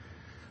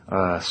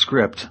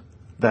script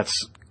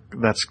that's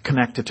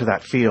connected to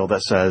that field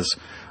that says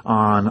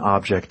on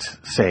object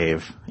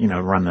save,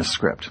 run this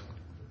script.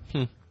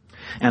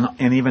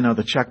 And even though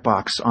the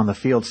checkbox on the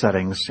field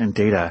settings in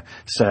data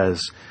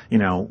says,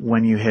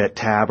 when you hit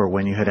tab or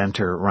when you hit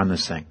enter, run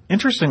this thing.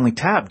 Interestingly,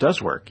 tab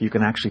does work. You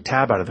can actually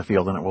tab out of the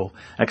field and it will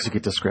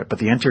execute the script. But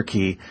the enter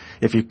key,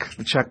 if you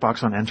the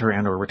checkbox on enter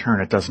and or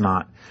return, it does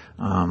not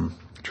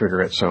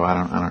trigger it. So I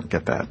don't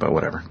get that, but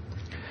whatever.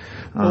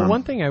 Well,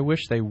 one thing I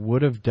wish they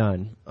would have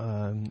done,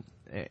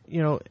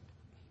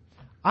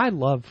 I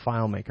love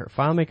FileMaker.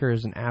 FileMaker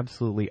is an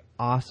absolutely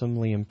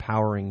awesomely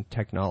empowering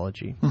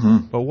technology.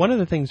 Mm-hmm. But one of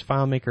the things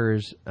FileMaker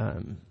is,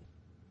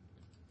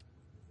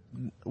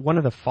 one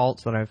of the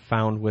faults that I've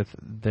found with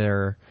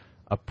their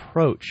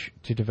approach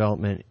to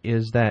development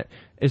is that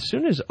as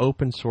soon as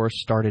open source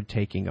started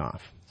taking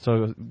off,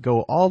 so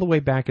go all the way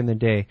back in the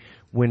day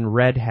when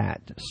Red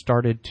Hat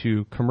started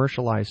to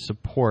commercialize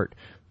support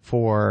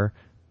for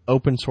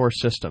open source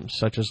systems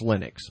such as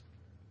Linux,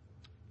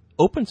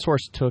 open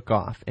source took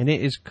off, and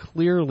it is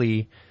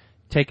clearly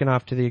taken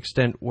off to the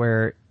extent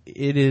where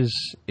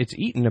it's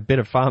eaten a bit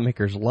of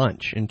FileMaker's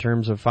lunch in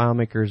terms of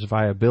FileMaker's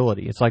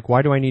viability. It's like,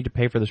 why do I need to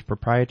pay for this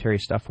proprietary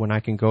stuff when I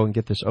can go and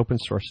get this open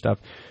source stuff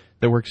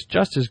that works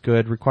just as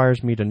good,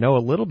 requires me to know a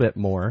little bit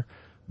more,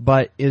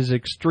 but is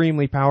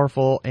extremely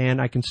powerful,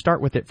 and I can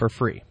start with it for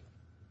free.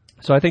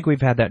 So I think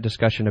we've had that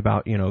discussion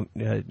about,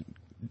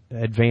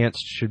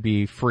 advanced should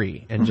be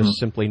free and just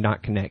simply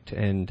not connect,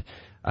 and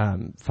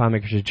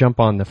FileMaker should jump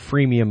on the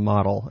freemium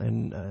model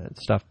and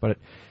stuff. But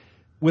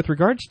with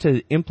regards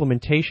to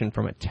implementation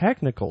from a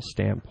technical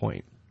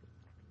standpoint,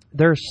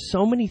 there are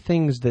so many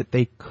things that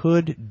they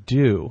could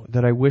do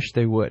that I wish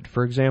they would.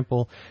 For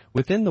example,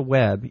 within the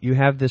web, you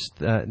have this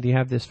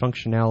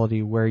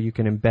functionality where you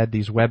can embed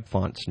these web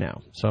fonts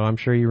now. So I'm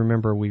sure you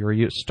remember we were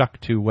stuck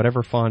to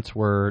whatever fonts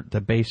were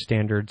the base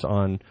standards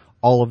on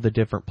all of the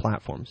different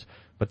platforms.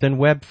 But then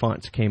web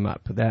fonts came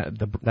up.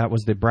 That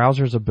was the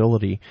browser's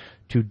ability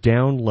to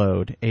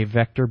download a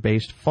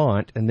vector-based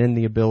font and then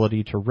the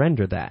ability to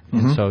render that. Mm-hmm.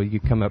 And so you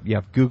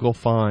have Google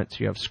fonts,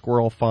 you have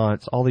Squirrel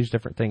fonts, all these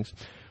different things.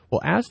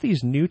 Well, as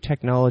these new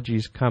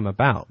technologies come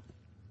about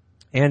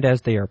and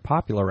as they are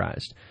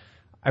popularized,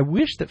 I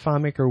wish that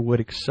FileMaker would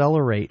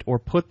accelerate or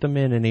put them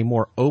in a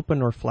more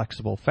open or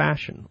flexible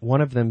fashion. One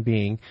of them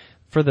being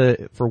for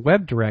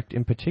WebDirect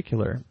in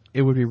particular,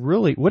 it would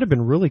have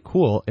been really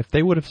cool if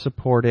they would have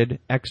supported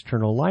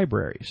external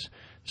libraries.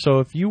 So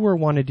if you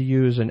wanted to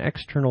use an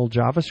external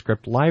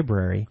JavaScript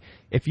library,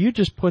 if you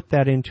just put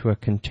that into a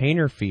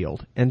container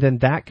field and then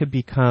that could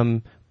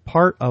become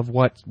part of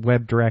what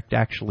WebDirect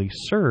actually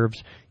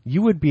serves,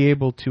 you would be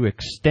able to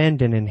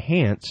extend and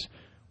enhance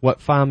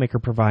what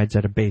FileMaker provides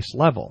at a base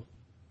level.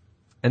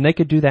 And they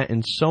could do that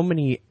in so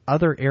many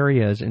other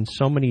areas in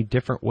so many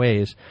different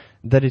ways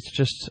that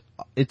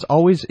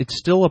it's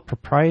still a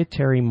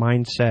proprietary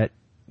mindset.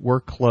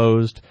 We're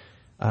closed.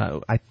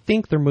 I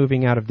think they're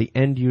moving out of the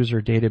end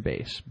user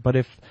database. But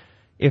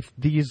if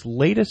these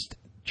latest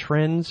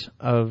trends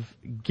of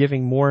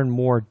giving more and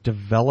more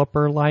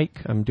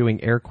developer-like, I'm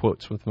doing air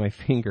quotes with my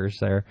fingers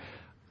there,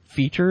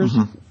 features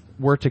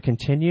were to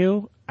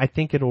continue, I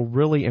think it'll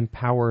really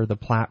empower the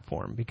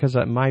platform, because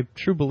my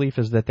true belief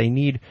is that they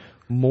need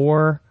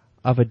more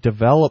of a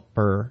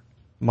developer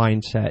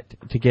mindset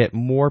to get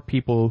more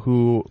people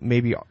who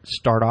maybe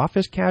start off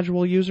as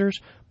casual users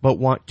but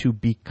want to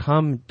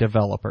become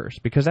developers,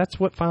 because that's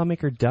what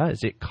FileMaker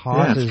does. It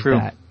causes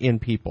that in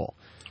people.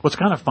 What's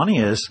kind of funny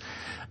is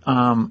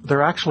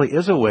there actually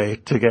is a way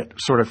to get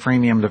sort of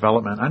freemium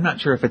development. I'm not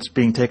sure if it's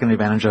being taken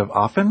advantage of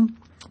often,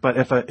 but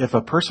if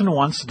a person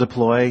wants to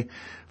deploy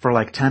for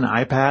like 10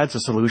 iPads a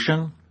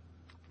solution,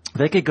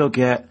 they could go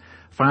get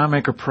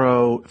FileMaker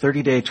Pro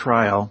 30-day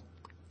trial,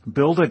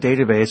 build a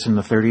database in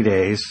the 30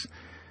 days,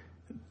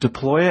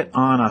 deploy it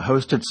on a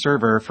hosted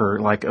server for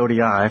like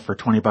ODI for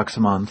 $20 a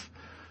month.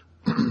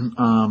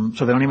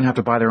 So they don't even have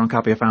to buy their own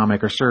copy of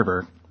FileMaker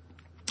Server,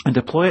 and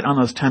deploy it on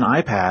those 10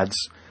 iPads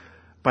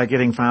by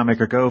getting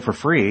FileMaker Go for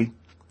free.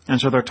 And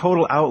so their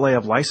total outlay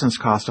of license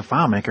cost of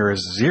FileMaker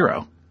is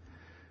zero.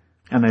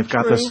 And they've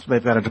got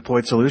they've got a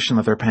deployed solution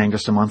that they're paying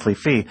just a monthly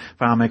fee.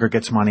 FileMaker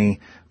gets money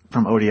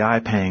from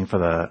ODI paying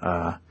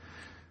for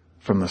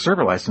from the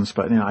server license.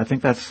 But, I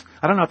think I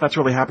don't know if that's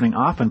really happening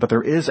often, but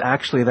there is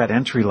actually that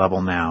entry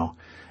level now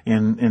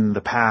in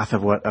the path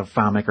of what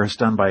FileMaker has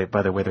done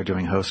by the way they're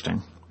doing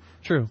hosting.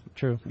 True.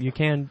 You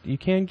can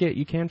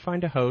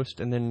find a host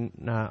and then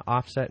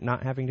offset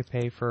not having to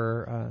pay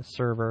for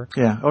server.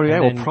 Yeah, ODI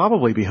will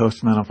probably be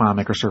hosting that on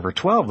FileMaker Server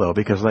 12 though,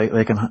 because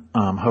they can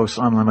host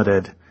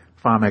unlimited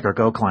FileMaker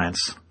Go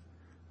clients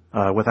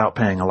without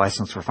paying a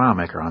license for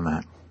FileMaker on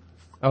that.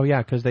 Oh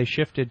yeah, because they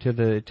shifted to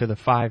the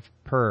 5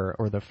 per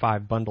or the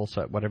 5 bundle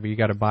set, whatever. You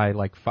got to buy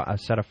like a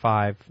set of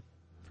 5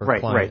 for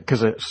client. Right.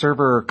 Because a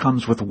server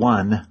comes with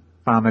one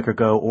FileMaker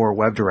Go or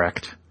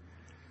WebDirect.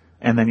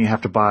 And then you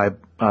have to buy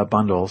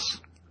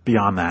bundles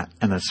beyond that,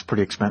 and it's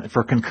pretty expensive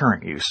for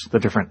concurrent use.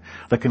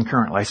 The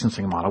concurrent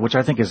licensing model, which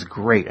I think is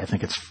great.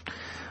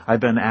 I've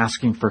been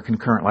asking for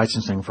concurrent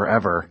licensing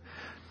forever,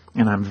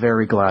 and I'm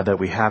very glad that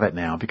we have it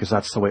now because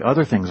that's the way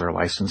other things are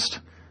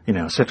licensed.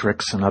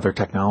 Citrix and other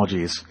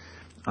technologies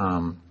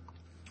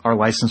are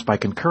licensed by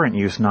concurrent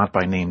use, not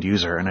by named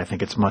user, and I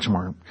think it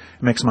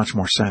makes much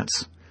more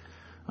sense.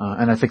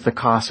 And I think the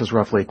cost is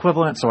roughly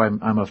equivalent, so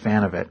I'm a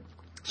fan of it.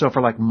 So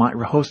for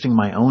hosting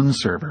my own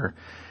server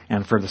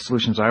and for the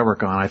solutions I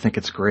work on, I think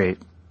it's great.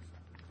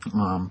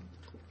 And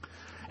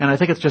I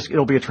think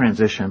it'll be a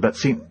transition.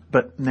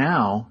 But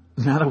now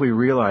that we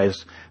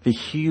realize the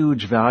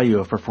huge value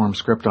of Perform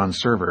Script on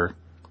server,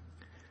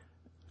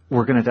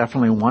 we're going to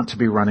definitely want to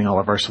be running all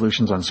of our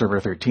solutions on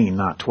server 13,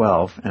 not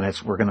 12. And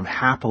we're going to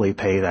happily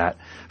pay that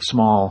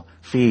small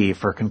fee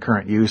for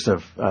concurrent use in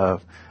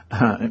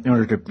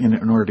order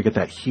to get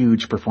that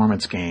huge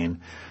performance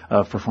gain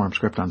of Perform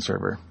Script on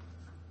server.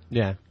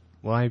 Yeah.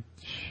 Well,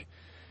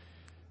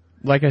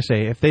 like I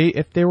say,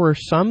 if there were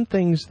some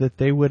things that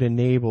they would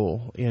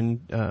enable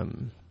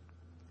in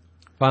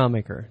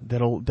FileMaker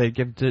they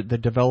give the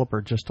developer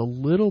just a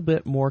little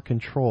bit more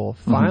control,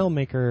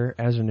 FileMaker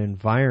as an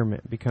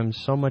environment becomes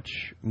so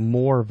much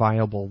more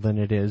viable than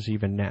it is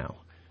even now.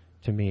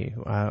 To me,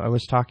 I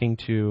was talking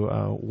to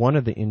one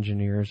of the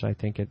engineers, I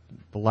think at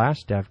the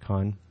last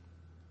DevCon,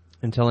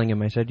 and telling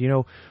him, I said,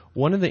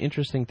 one of the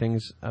interesting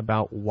things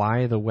about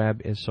why the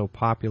web is so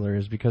popular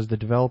is because the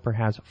developer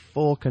has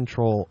full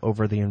control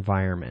over the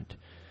environment.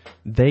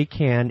 They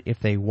can, if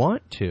they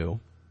want to,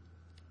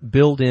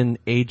 build in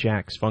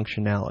AJAX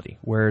functionality,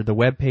 where the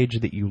web page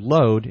that you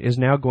load is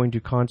now going to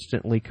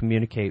constantly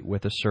communicate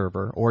with a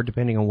server, or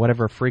depending on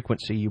whatever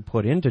frequency you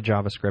put into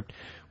JavaScript,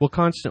 will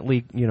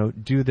constantly,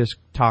 do this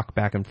talk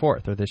back and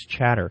forth, or this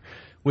chatter,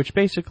 which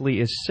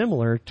basically is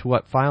similar to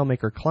what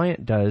FileMaker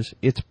Client does.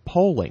 It's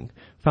polling.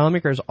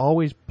 FileMaker is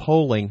always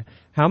polling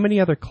how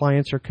many other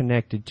clients are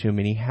connected to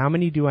me, how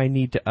many do I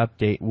need to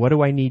update, what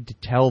do I need to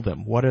tell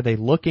them, what are they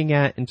looking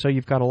at, and so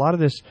you've got a lot of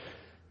this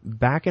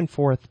back and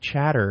forth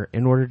chatter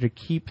in order to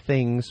keep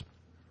things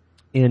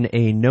in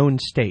a known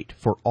state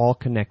for all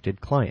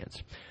connected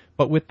clients.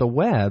 But with the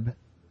web,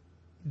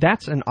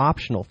 that's an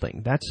optional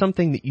thing. That's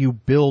something that you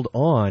build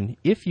on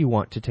if you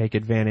want to take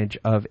advantage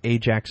of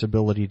AJAX's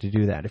ability to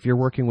do that, if you're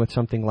working with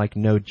something like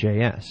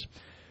Node.js.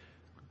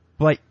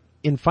 But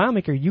in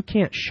FileMaker, you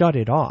can't shut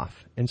it off.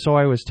 And so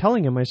I was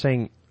telling him, I was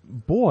saying,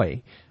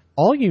 boy,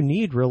 all you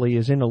need really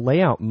is in a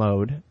layout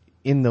mode,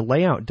 in the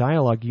layout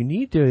dialog, you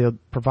need to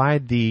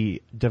provide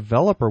the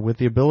developer with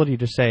the ability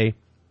to say,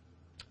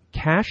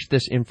 cache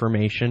this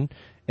information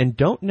and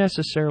don't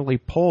necessarily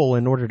poll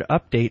in order to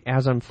update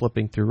as I'm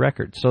flipping through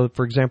records. So,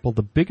 for example,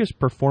 the biggest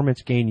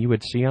performance gain you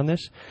would see on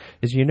this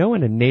is, in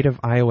a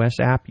native iOS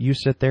app, you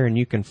sit there and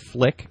you can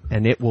flick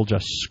and it will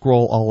just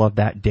scroll all of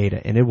that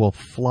data and it will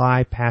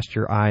fly past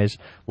your eyes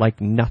like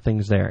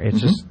nothing's there.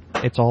 It's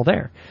it's all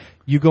there.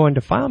 You go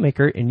into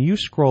FileMaker and you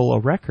scroll a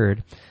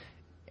record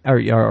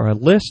or a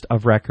list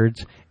of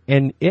records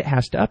and it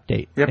has to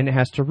update and it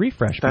has to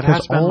refresh. That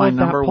has been my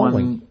number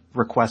one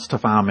request to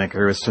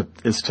FileMaker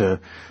is to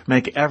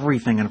make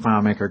everything in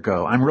FileMaker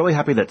go. I'm really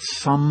happy that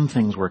some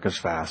things work as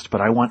fast,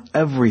 but I want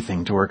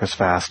everything to work as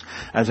fast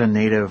as a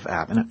native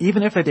app. And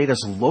even if the data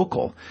is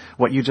local,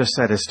 what you just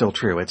said is still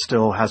true. It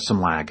still has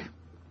some lag.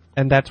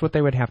 And that's what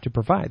they would have to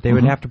provide. They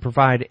would have to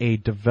provide a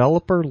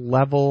developer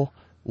level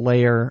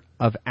layer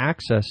of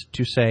access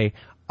to say,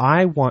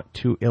 I want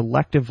to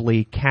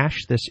electively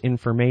cache this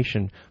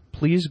information.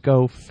 Please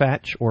go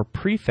fetch or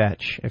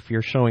prefetch. If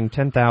you're showing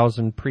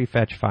 10,000,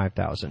 prefetch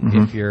 5,000.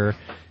 If you're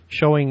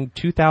showing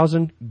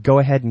 2,000, go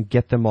ahead and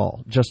get them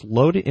all. Just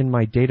load it in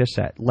my data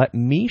set. Let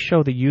me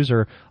show the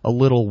user a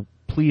little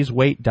please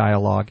wait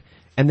dialog.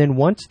 And then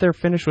once they're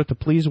finished with the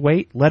please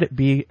wait, let it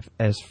be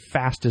as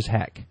fast as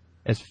heck,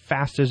 as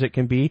fast as it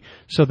can be,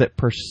 so that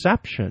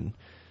perception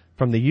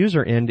from the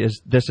user end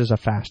is this is a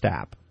fast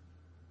app.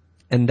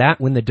 And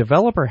that when the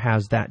developer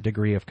has that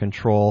degree of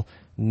control,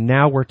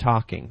 now we're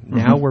talking.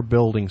 Now we're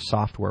building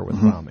software with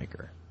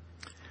FileMaker.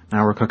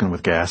 Now we're cooking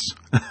with gas.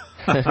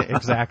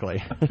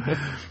 Exactly.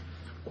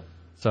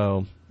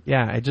 So,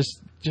 yeah, I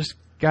just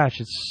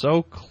gosh, it's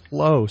so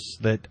close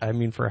that, I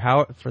mean, for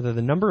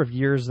the number of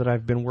years that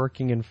I've been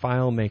working in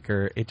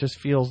FileMaker, it just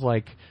feels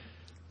like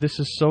this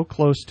is so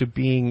close to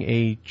being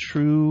a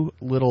true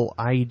little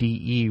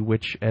IDE,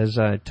 which, as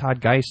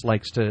Todd Geist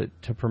likes to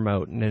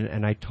promote,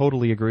 and I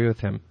totally agree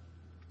with him.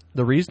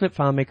 The reason that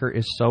FileMaker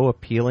is so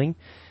appealing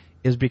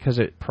is because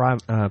it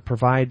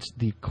provides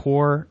the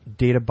core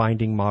data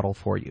binding model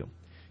for you.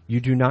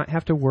 You do not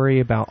have to worry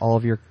about all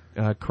of your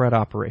CRUD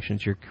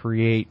operations, your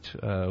create,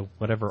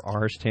 whatever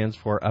R stands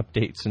for,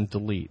 updates and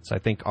deletes. I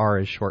think R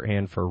is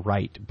shorthand for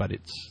write, but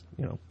it's,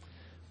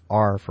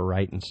 R for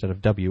write instead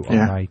of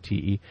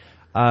WRITE.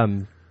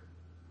 And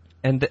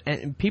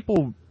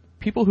people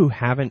who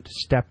haven't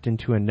stepped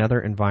into another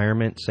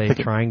environment, say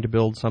trying to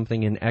build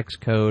something in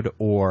Xcode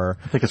or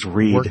I think it's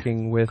read.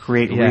 Working with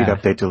create, read,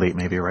 update, delete,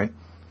 maybe, right?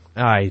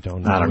 I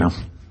don't know.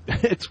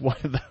 It's one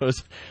of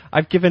those.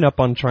 I've given up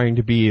on trying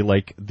to be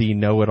like the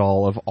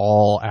know-it-all of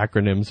all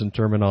acronyms and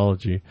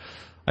terminology.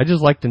 I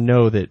just like to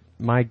know that,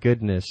 my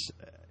goodness,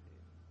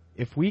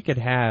 if we could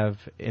have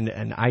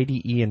an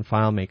IDE in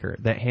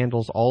FileMaker that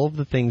handles all of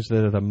the things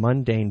that are the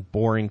mundane,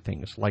 boring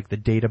things, like the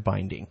data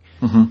binding,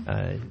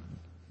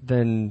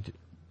 then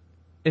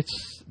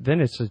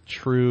it's a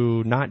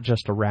true, not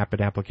just a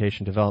rapid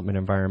application development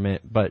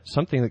environment, but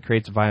something that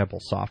creates viable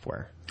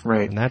software.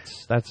 Right. And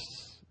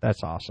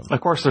that's awesome.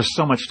 Of course, there's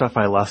so much stuff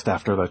I lust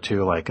after, though,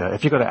 too. Like,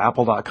 if you go to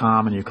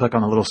apple.com and you click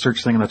on the little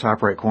search thing in the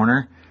top right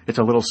corner, it's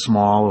a little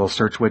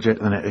search widget,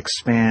 and then it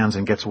expands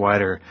and gets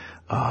wider.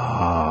 Oh,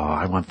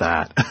 I want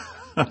that.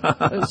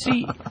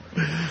 See,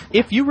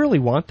 if you really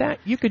want that,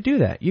 you could do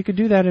that. You could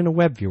do that in a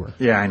web viewer.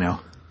 Yeah, I know.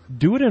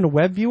 Do it in a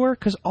web viewer,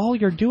 because all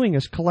you're doing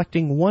is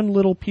collecting one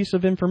little piece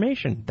of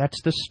information.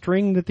 That's the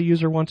string that the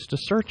user wants to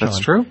search on. That's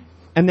true.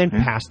 And then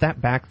pass that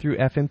back through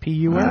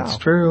FMPUL. That's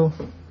true.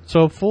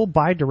 So full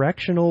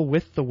bidirectional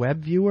with the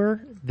web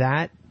viewer,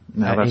 that's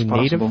a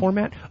native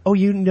format. Oh,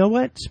 you know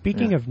what?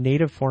 Speaking of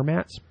native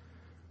formats,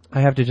 I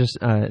have to just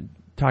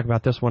talk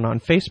about this one. On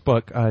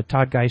Facebook,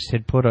 Todd Geist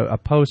had put a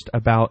post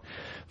about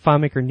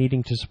FileMaker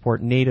needing to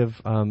support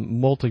native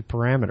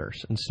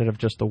multi-parameters instead of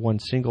just the one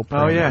single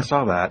parameter. Oh, yeah, I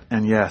saw that.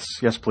 And yes,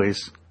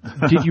 please.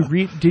 Did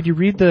you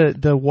read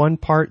the one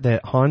part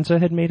that Hansa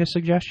had made a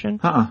suggestion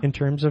in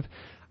terms of?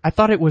 I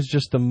thought it was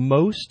just the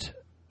most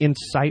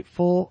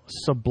insightful,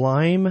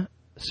 sublime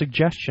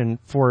suggestion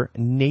for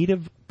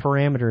native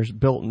parameters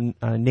built,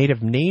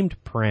 native named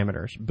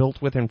parameters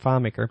built within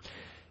FileMaker,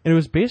 and it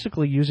was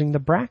basically using the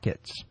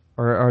brackets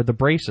or the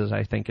braces,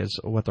 I think is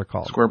what they're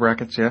called. Square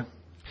brackets, yeah.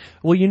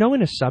 Well,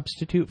 in a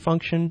substitute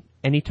function,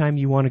 anytime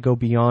you want to go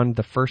beyond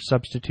the first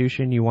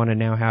substitution, you want to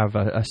now have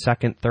a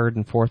second, third,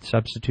 and fourth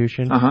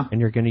substitution,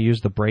 and you're going to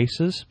use the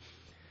braces.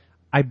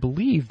 I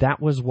believe that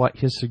was what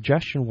his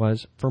suggestion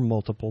was for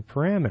multiple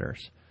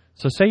parameters.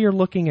 So say you're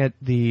looking at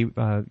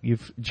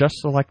you've just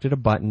selected a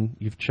button,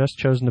 you've just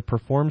chosen the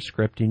perform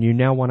script, and you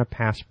now want to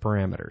pass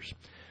parameters.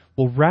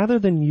 Well, rather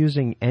than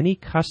using any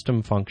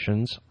custom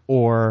functions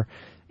or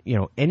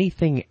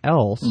anything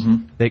else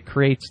that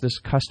creates this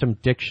custom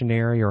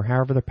dictionary or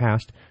however they're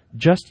passed,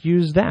 just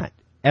use that.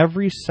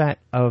 Every set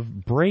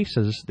of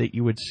braces that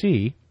you would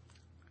see,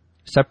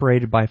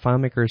 separated by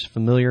FileMaker's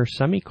familiar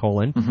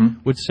semicolon,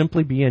 would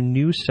simply be a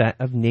new set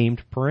of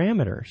named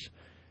parameters.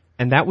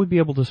 And that would be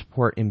able to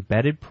support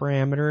embedded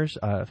parameters,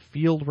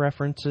 field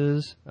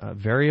references,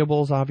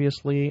 variables,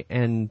 obviously,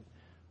 and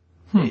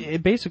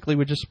it basically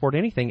would just support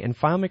anything. And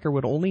FileMaker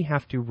would only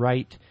have to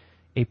write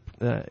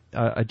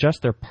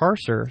adjust their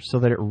parser so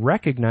that it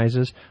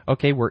recognizes,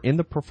 okay, we're in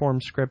the perform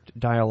script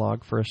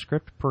dialog for a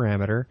script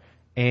parameter,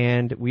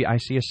 and I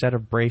see a set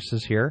of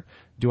braces here.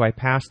 Do I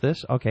pass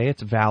this? Okay,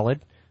 it's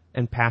valid,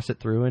 and pass it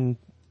through, and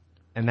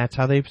that's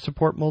how they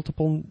support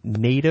multiple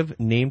native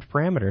named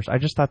parameters. I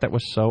just thought that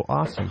was so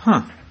awesome.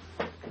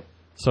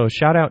 So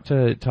shout out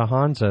to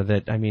Hansa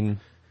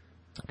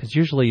because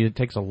usually it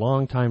takes a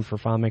long time for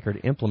FileMaker to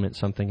implement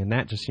something, and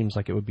that just seems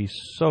like it would be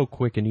so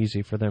quick and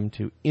easy for them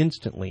to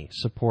instantly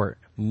support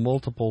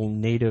multiple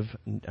native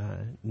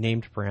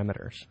named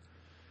parameters.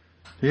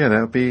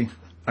 Yeah,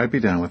 I'd be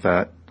down with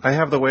that. I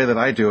have the way that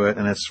I do it,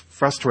 and it's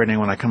frustrating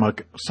when I come up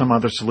with some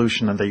other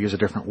solution and they use a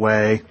different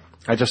way.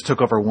 I just took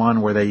over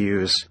one where they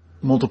use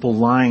multiple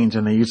lines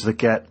and they use the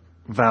get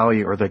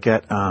value or the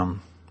get,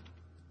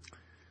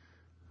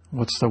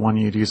 what's the one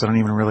you'd use? I don't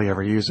even really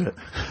ever use it.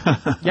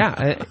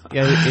 Yeah,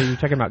 you're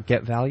talking about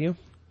get value?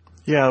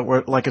 Yeah,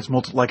 where like it's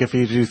like if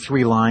you do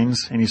 3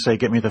 lines and you say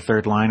get me the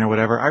third line or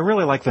whatever. I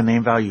really like the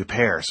name value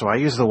pair, so I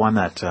use the one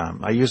that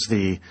I use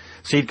the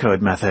seed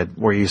code method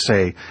where you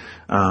say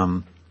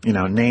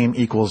name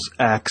equals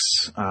X,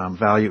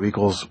 value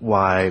equals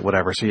Y,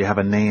 whatever. So you have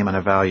a name and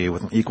a value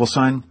with an equal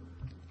sign.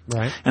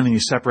 Right. And then you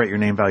separate your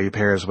name value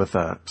pairs with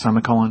a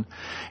semicolon.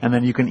 And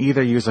then you can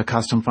either use a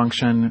custom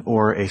function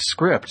or a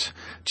script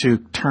to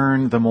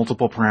turn the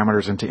multiple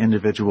parameters into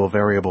individual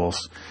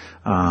variables,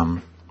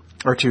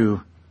 or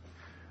to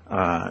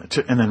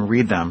and then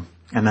read them.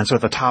 And then so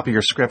at the top of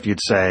your script, you'd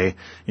say,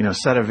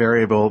 set a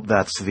variable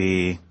that's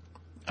the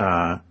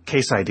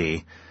case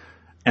ID,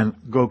 and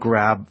go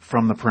grab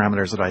from the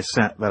parameters that I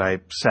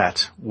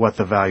set what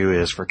the value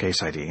is for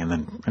case ID, and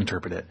then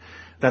interpret it.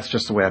 That's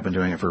just the way I've been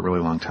doing it for a really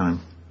long time.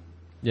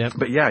 Yep.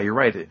 But yeah, you're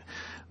right.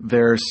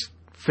 There's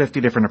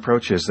 50 different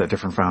approaches that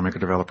different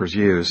FileMaker developers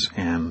use,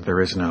 and there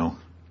is no.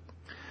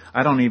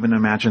 I don't even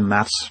imagine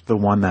that's the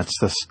one that's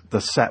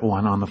the set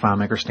one on the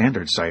FileMaker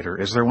standards site, or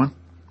is there one?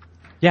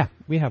 Yeah,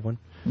 we have one.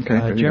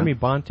 Okay. Jeremy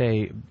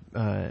Bonte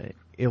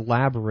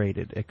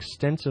elaborated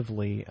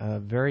extensively a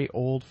very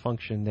old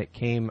function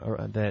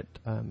that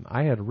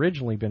I had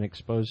originally been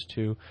exposed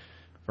to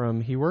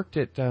from. He worked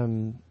at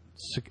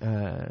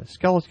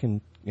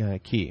Skeleton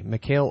Key.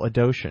 Mikhail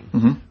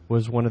Adoshin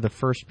was one of the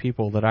first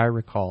people that I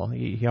recall.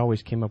 He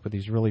always came up with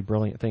these really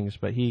brilliant things,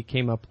 but he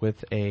came up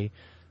with a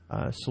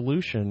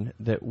solution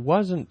that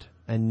wasn't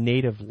a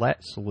native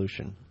let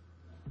solution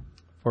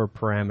for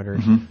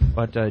parameters,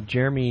 but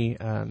Jeremy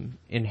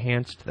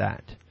enhanced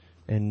that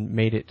and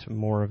made it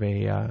more of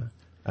a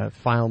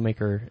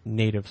FileMaker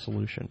native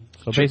solution.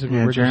 So basically,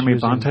 we're Jeremy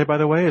just using Bonte, by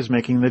the way, is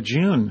making the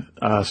June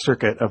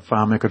circuit of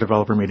FileMaker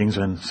developer meetings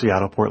in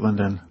Seattle, Portland,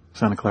 and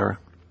Santa Clara.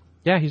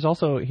 Yeah, he's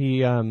also he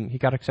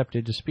got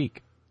accepted to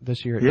speak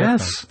this year at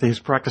Yes, he's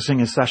practicing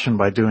his session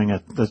by doing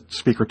the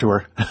speaker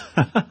tour.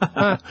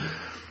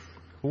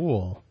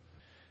 Cool.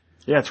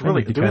 Yeah, it's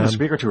really doing the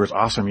speaker tour is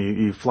awesome.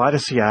 You fly to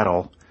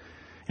Seattle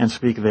and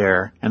speak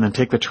there, and then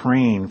take the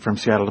train from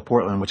Seattle to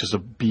Portland, which is a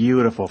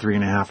beautiful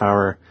 3.5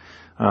 hour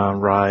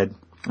ride.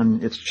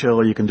 And it's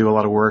chill. You can do a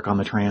lot of work on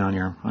the train on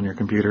your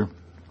computer.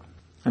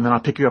 And then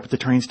I'll pick you up at the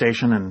train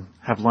station and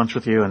have lunch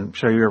with you and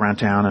show you around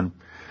town.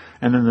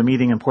 And then the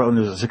meeting in Portland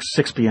is at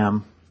 6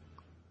 p.m.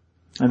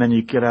 And then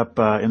you get up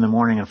in the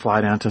morning and fly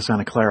down to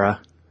Santa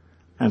Clara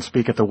and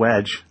speak at the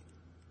Wedge.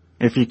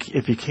 If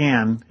you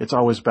can, it's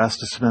always best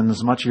to spend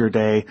as much of your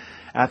day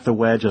at the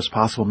Wedge as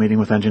possible, meeting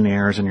with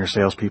engineers and your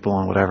salespeople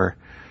and whatever.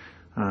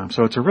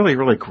 So it's a really,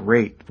 really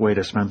great way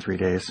to spend 3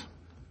 days.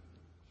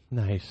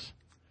 Nice.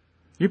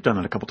 You've done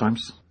it a couple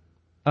times.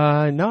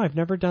 No, I've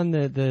never done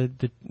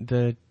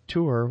the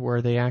tour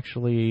where they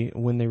actually,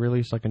 when they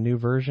release like a new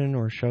version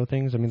or show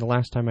things. I mean, the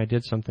last time I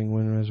did something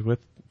when I was with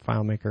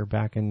FileMaker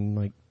back in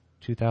like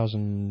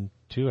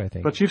 2002, I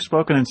think. But you've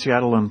spoken in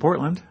Seattle and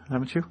Portland,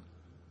 haven't you?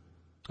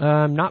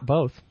 Not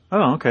both.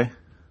 Oh, okay.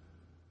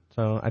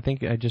 So I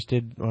think I just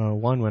did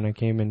one when I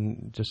came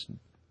and just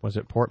was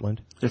at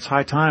Portland. It's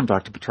high time,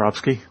 Dr.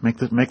 Petrovsky. Make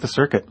the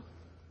circuit.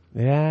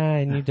 Yeah,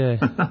 I need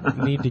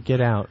to get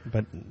out,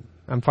 but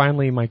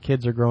my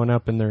kids are growing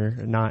up and they're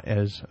not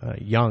as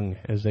young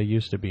as they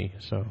used to be.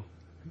 So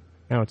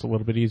now it's a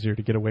little bit easier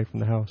to get away from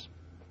the house.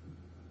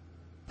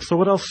 So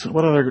what else?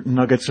 What other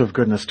nuggets of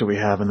goodness do we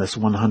have in this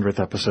 100th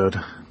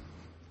episode?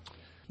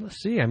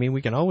 Let's see. I mean,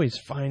 we can always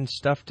find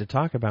stuff to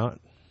talk about.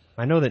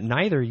 I know that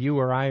neither you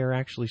or I are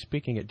actually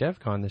speaking at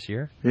DevCon this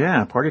year.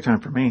 Yeah, party time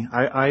for me.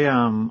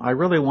 I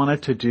really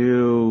wanted to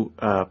do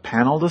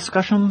panel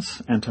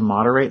discussions and to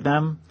moderate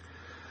them.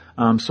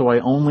 So I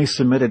only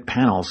submitted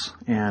panels,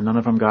 and none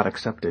of them got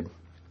accepted.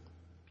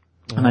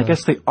 And I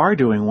guess they are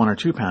doing 1 or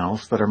 2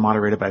 panels that are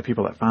moderated by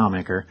people at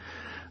FileMaker.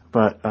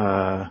 But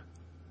I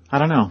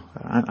don't know.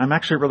 I'm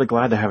actually really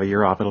glad to have a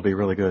year off. It'll be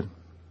really good.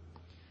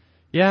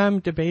 Yeah, I'm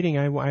debating.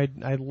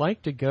 I'd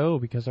like to go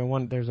because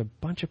there's a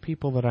bunch of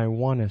people that I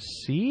want to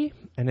see,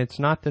 and it's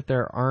not that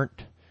there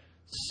aren't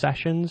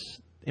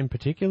sessions in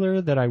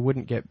particular that I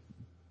wouldn't get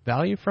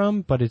value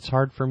from, but it's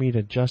hard for me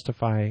to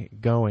justify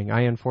going.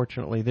 I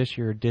unfortunately this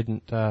year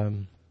didn't.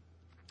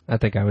 I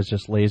think I was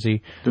just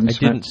lazy. I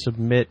didn't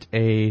submit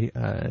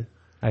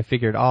I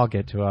figured I'll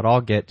get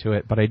to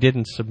it, but I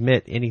didn't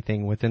submit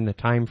anything within the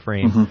time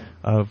frame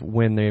of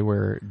when they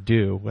were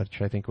due,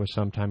 which I think was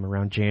sometime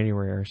around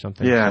January or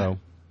something. Yeah. So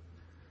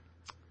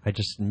I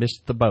just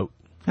missed the boat.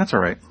 That's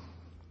all right.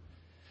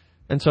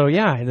 And so,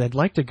 yeah, I'd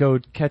like to go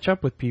catch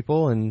up with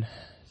people and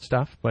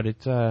stuff, but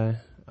it's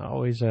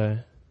always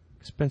a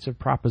expensive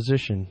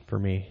proposition for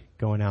me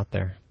going out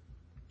there.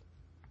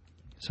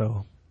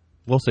 So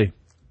we'll see.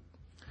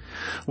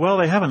 Well,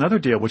 they have another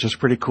deal, which is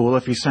pretty cool.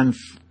 If you send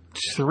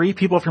 3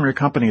 people from your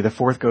company, the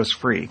 4th goes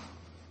free.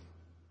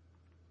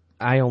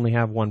 I only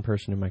have 1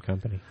 person in my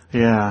company.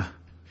 Yeah.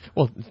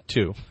 Well,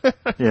 2.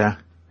 Yeah.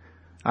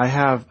 I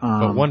have...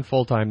 but 1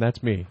 full-time,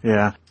 that's me.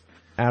 Yeah.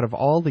 Out of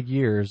all the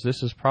years,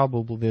 this is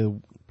probably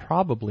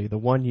the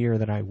 1 year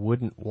that I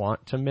wouldn't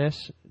want to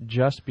miss,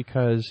 just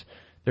because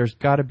there's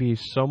got to be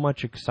so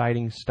much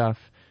exciting stuff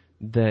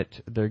that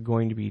they're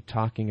going to be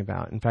talking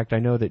about. In fact, I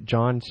know that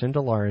John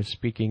Sindelar is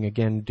speaking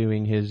again,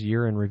 doing his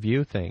year in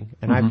review thing,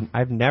 and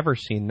I've never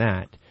seen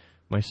that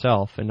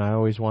myself, and I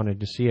always wanted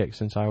to see it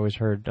since I always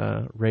heard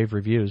rave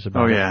reviews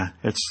about it. Oh yeah,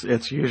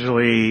 it's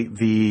usually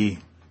the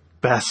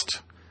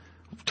best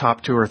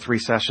top 2 or 3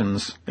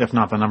 sessions, if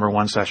not the number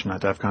 1 session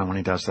at DEF CON when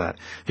he does that.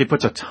 He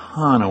puts a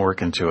ton of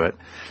work into it,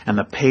 and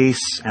the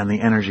pace and the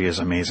energy is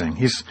amazing.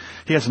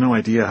 He has no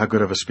idea how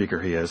good of a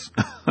speaker he is.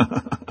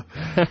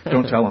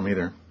 Don't tell him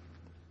either.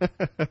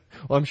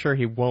 Well, I'm sure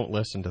he won't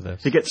listen to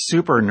this. He gets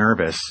super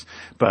nervous,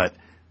 but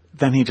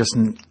then he just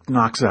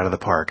knocks it out of the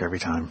park every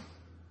time.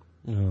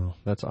 Oh,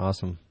 that's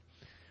awesome.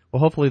 Well,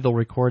 hopefully they'll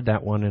record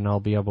that one, and I'll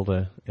be able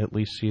to at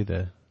least see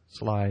the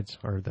slides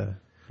or the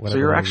whatever. So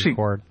you're they actually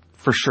record.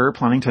 For sure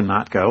planning to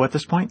not go at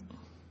this point?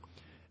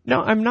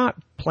 No, I'm not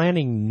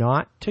planning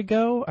not to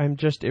go.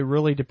 It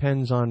really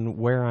depends on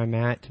where I'm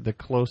at the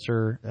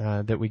closer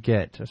that we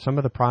get. Some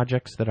of the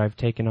projects that I've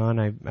taken on,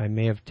 I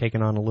may have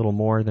taken on a little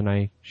more than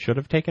I should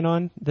have taken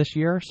on this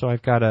year. So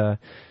I've got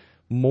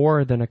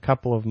more than a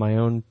couple of my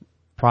own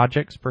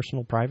projects,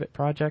 personal private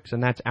projects,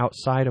 and that's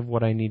outside of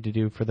what I need to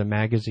do for the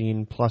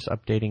magazine, plus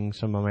updating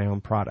some of my own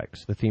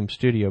products, the Theme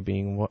Studio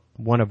being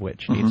one of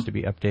which needs to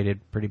be updated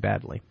pretty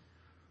badly.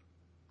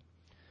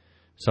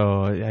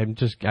 So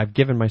I've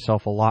given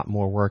myself a lot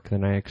more work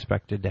than I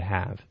expected to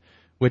have,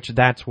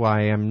 that's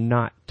why I'm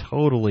not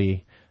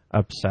totally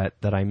upset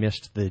that I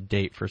missed the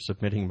date for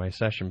submitting my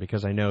session,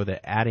 because I know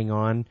that adding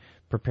on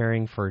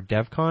preparing for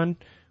DevCon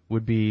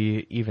would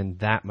be even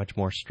that much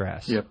more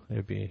stress. Yep.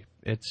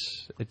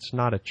 It's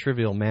not a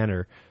trivial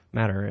matter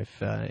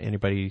if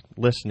anybody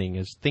listening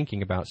is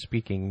thinking about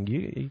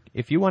speaking.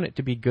 If you want it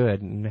to be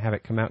good and have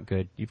it come out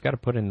good, you've got to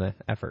put in the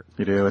effort.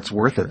 You do. It's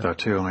worth it though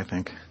too, I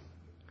think.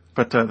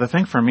 But the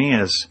thing for me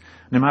is,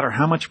 no matter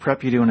how much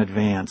prep you do in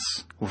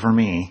advance, for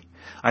me,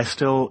 I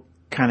still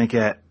kind of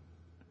get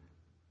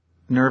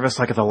nervous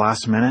like at the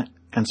last minute.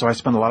 And so I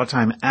spend a lot of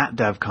time at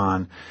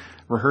DevCon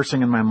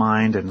rehearsing in my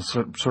mind and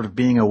sort of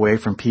being away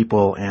from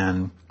people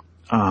and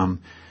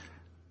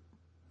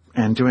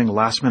doing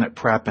last minute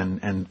prep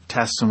and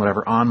tests and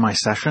whatever on my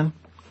session,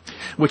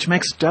 which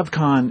makes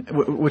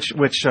DevCon,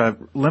 which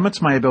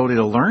limits my ability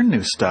to learn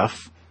new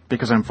stuff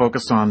because I'm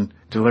focused on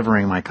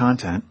delivering my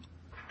content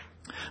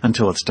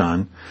until it's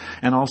done,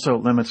 and also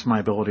limits my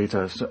ability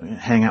to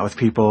hang out with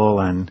people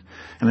and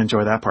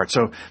enjoy that part.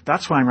 So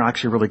that's why I'm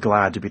actually really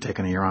glad to be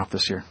taking a year off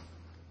this year.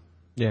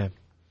 Yeah.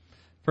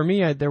 For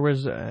me, there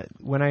was,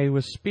 when I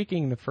was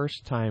speaking the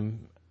first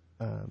time,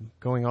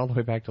 going all the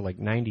way back to like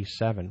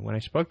 97, when I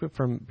spoke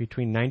from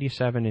between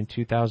 97 and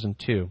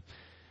 2002,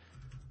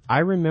 I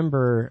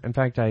remember, in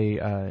fact,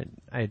 I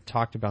had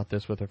talked about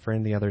this with a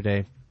friend the other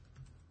day.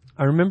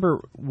 I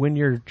remember when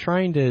you're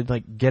trying to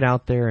like get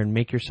out there and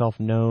make yourself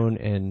known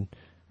and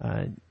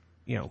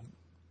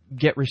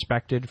get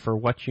respected for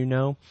what you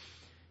know,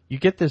 you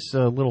get this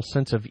little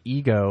sense of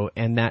ego,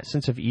 and that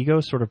sense of ego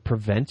sort of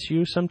prevents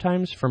you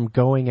sometimes from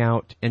going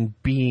out and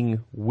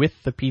being with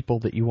the people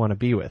that you want to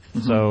be with.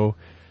 Mm-hmm. So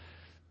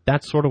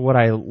that's sort of what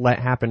I let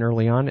happen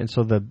early on. And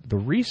so the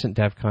recent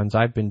DevCons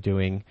I've been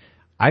doing,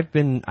 I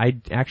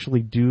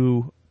actually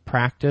do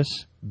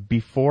practice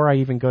before I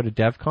even go to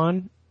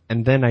DevCon.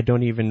 And then I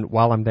don't even,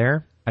 while I'm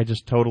there, I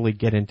just totally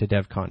get into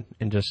DevCon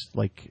and just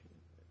like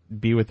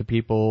be with the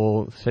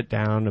people, sit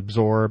down,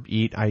 absorb,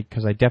 eat.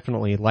 Because I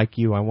definitely, like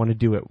you, I want to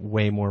do it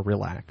way more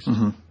relaxed.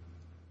 Mm-hmm.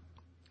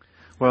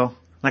 Well,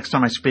 next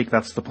time I speak,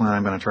 that's the plan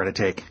I'm going to try to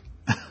take.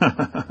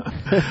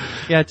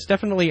 Yeah, it's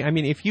definitely, I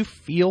mean, if you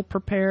feel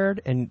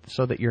prepared and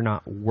so that you're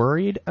not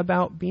worried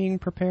about being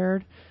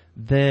prepared,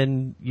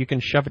 then you can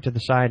shove it to the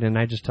side. And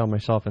I just tell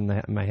myself in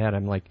my head,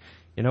 I'm like,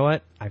 you know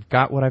what? I've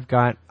got what I've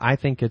got. I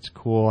think it's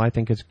cool. I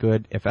think it's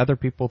good. If other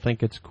people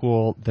think it's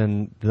cool,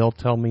 then they'll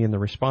tell me in the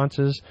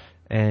responses.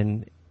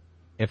 And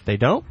if they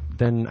don't,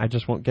 then I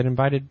just won't get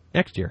invited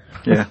next year.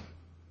 Yeah.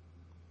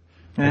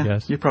 I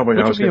guess. You probably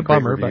Which always would be get a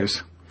bummer, great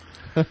reviews.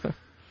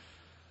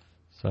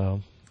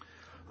 So.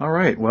 All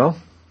right. Well,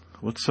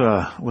 let's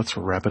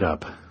wrap it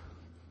up.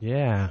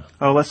 Yeah.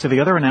 Oh, let's see. The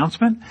other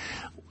announcement.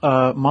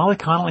 Molly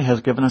Connolly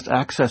has given us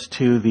access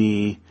to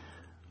the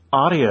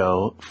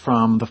audio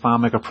from the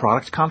FileMaker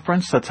Product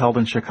Conference that's held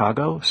in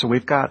Chicago. So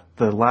we've got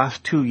the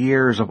last 2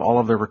 years of all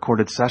of the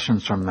recorded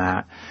sessions from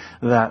that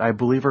I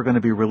believe are going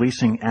to be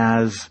releasing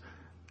as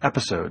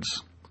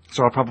episodes.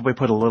 So I'll probably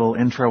put a little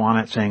intro on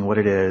it saying what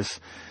it is.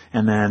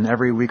 And then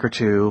every week or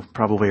two,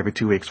 probably every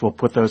 2 weeks, we'll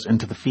put those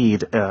into the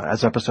feed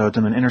as episodes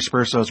and then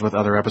intersperse those with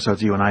other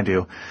episodes you and I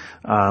do,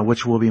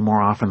 which will be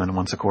more often than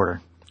once a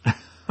quarter.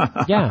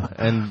 Yeah,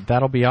 and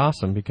that'll be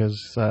awesome because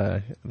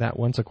that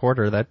once a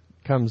quarter, that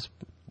comes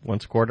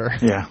once a quarter.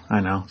 Yeah, I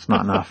know. It's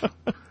not enough.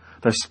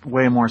 There's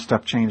way more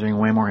stuff changing,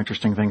 way more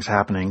interesting things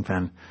happening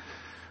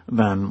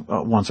than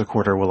once a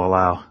quarter will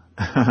allow.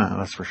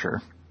 That's for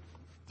sure.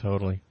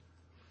 Totally.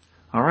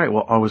 All right.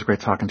 Well, always great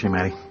talking to you,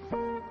 Maddie.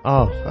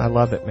 Oh, I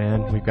love it,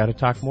 man. We've got to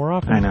talk more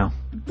often. I know.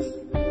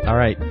 All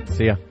right.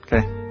 See ya.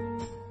 Okay.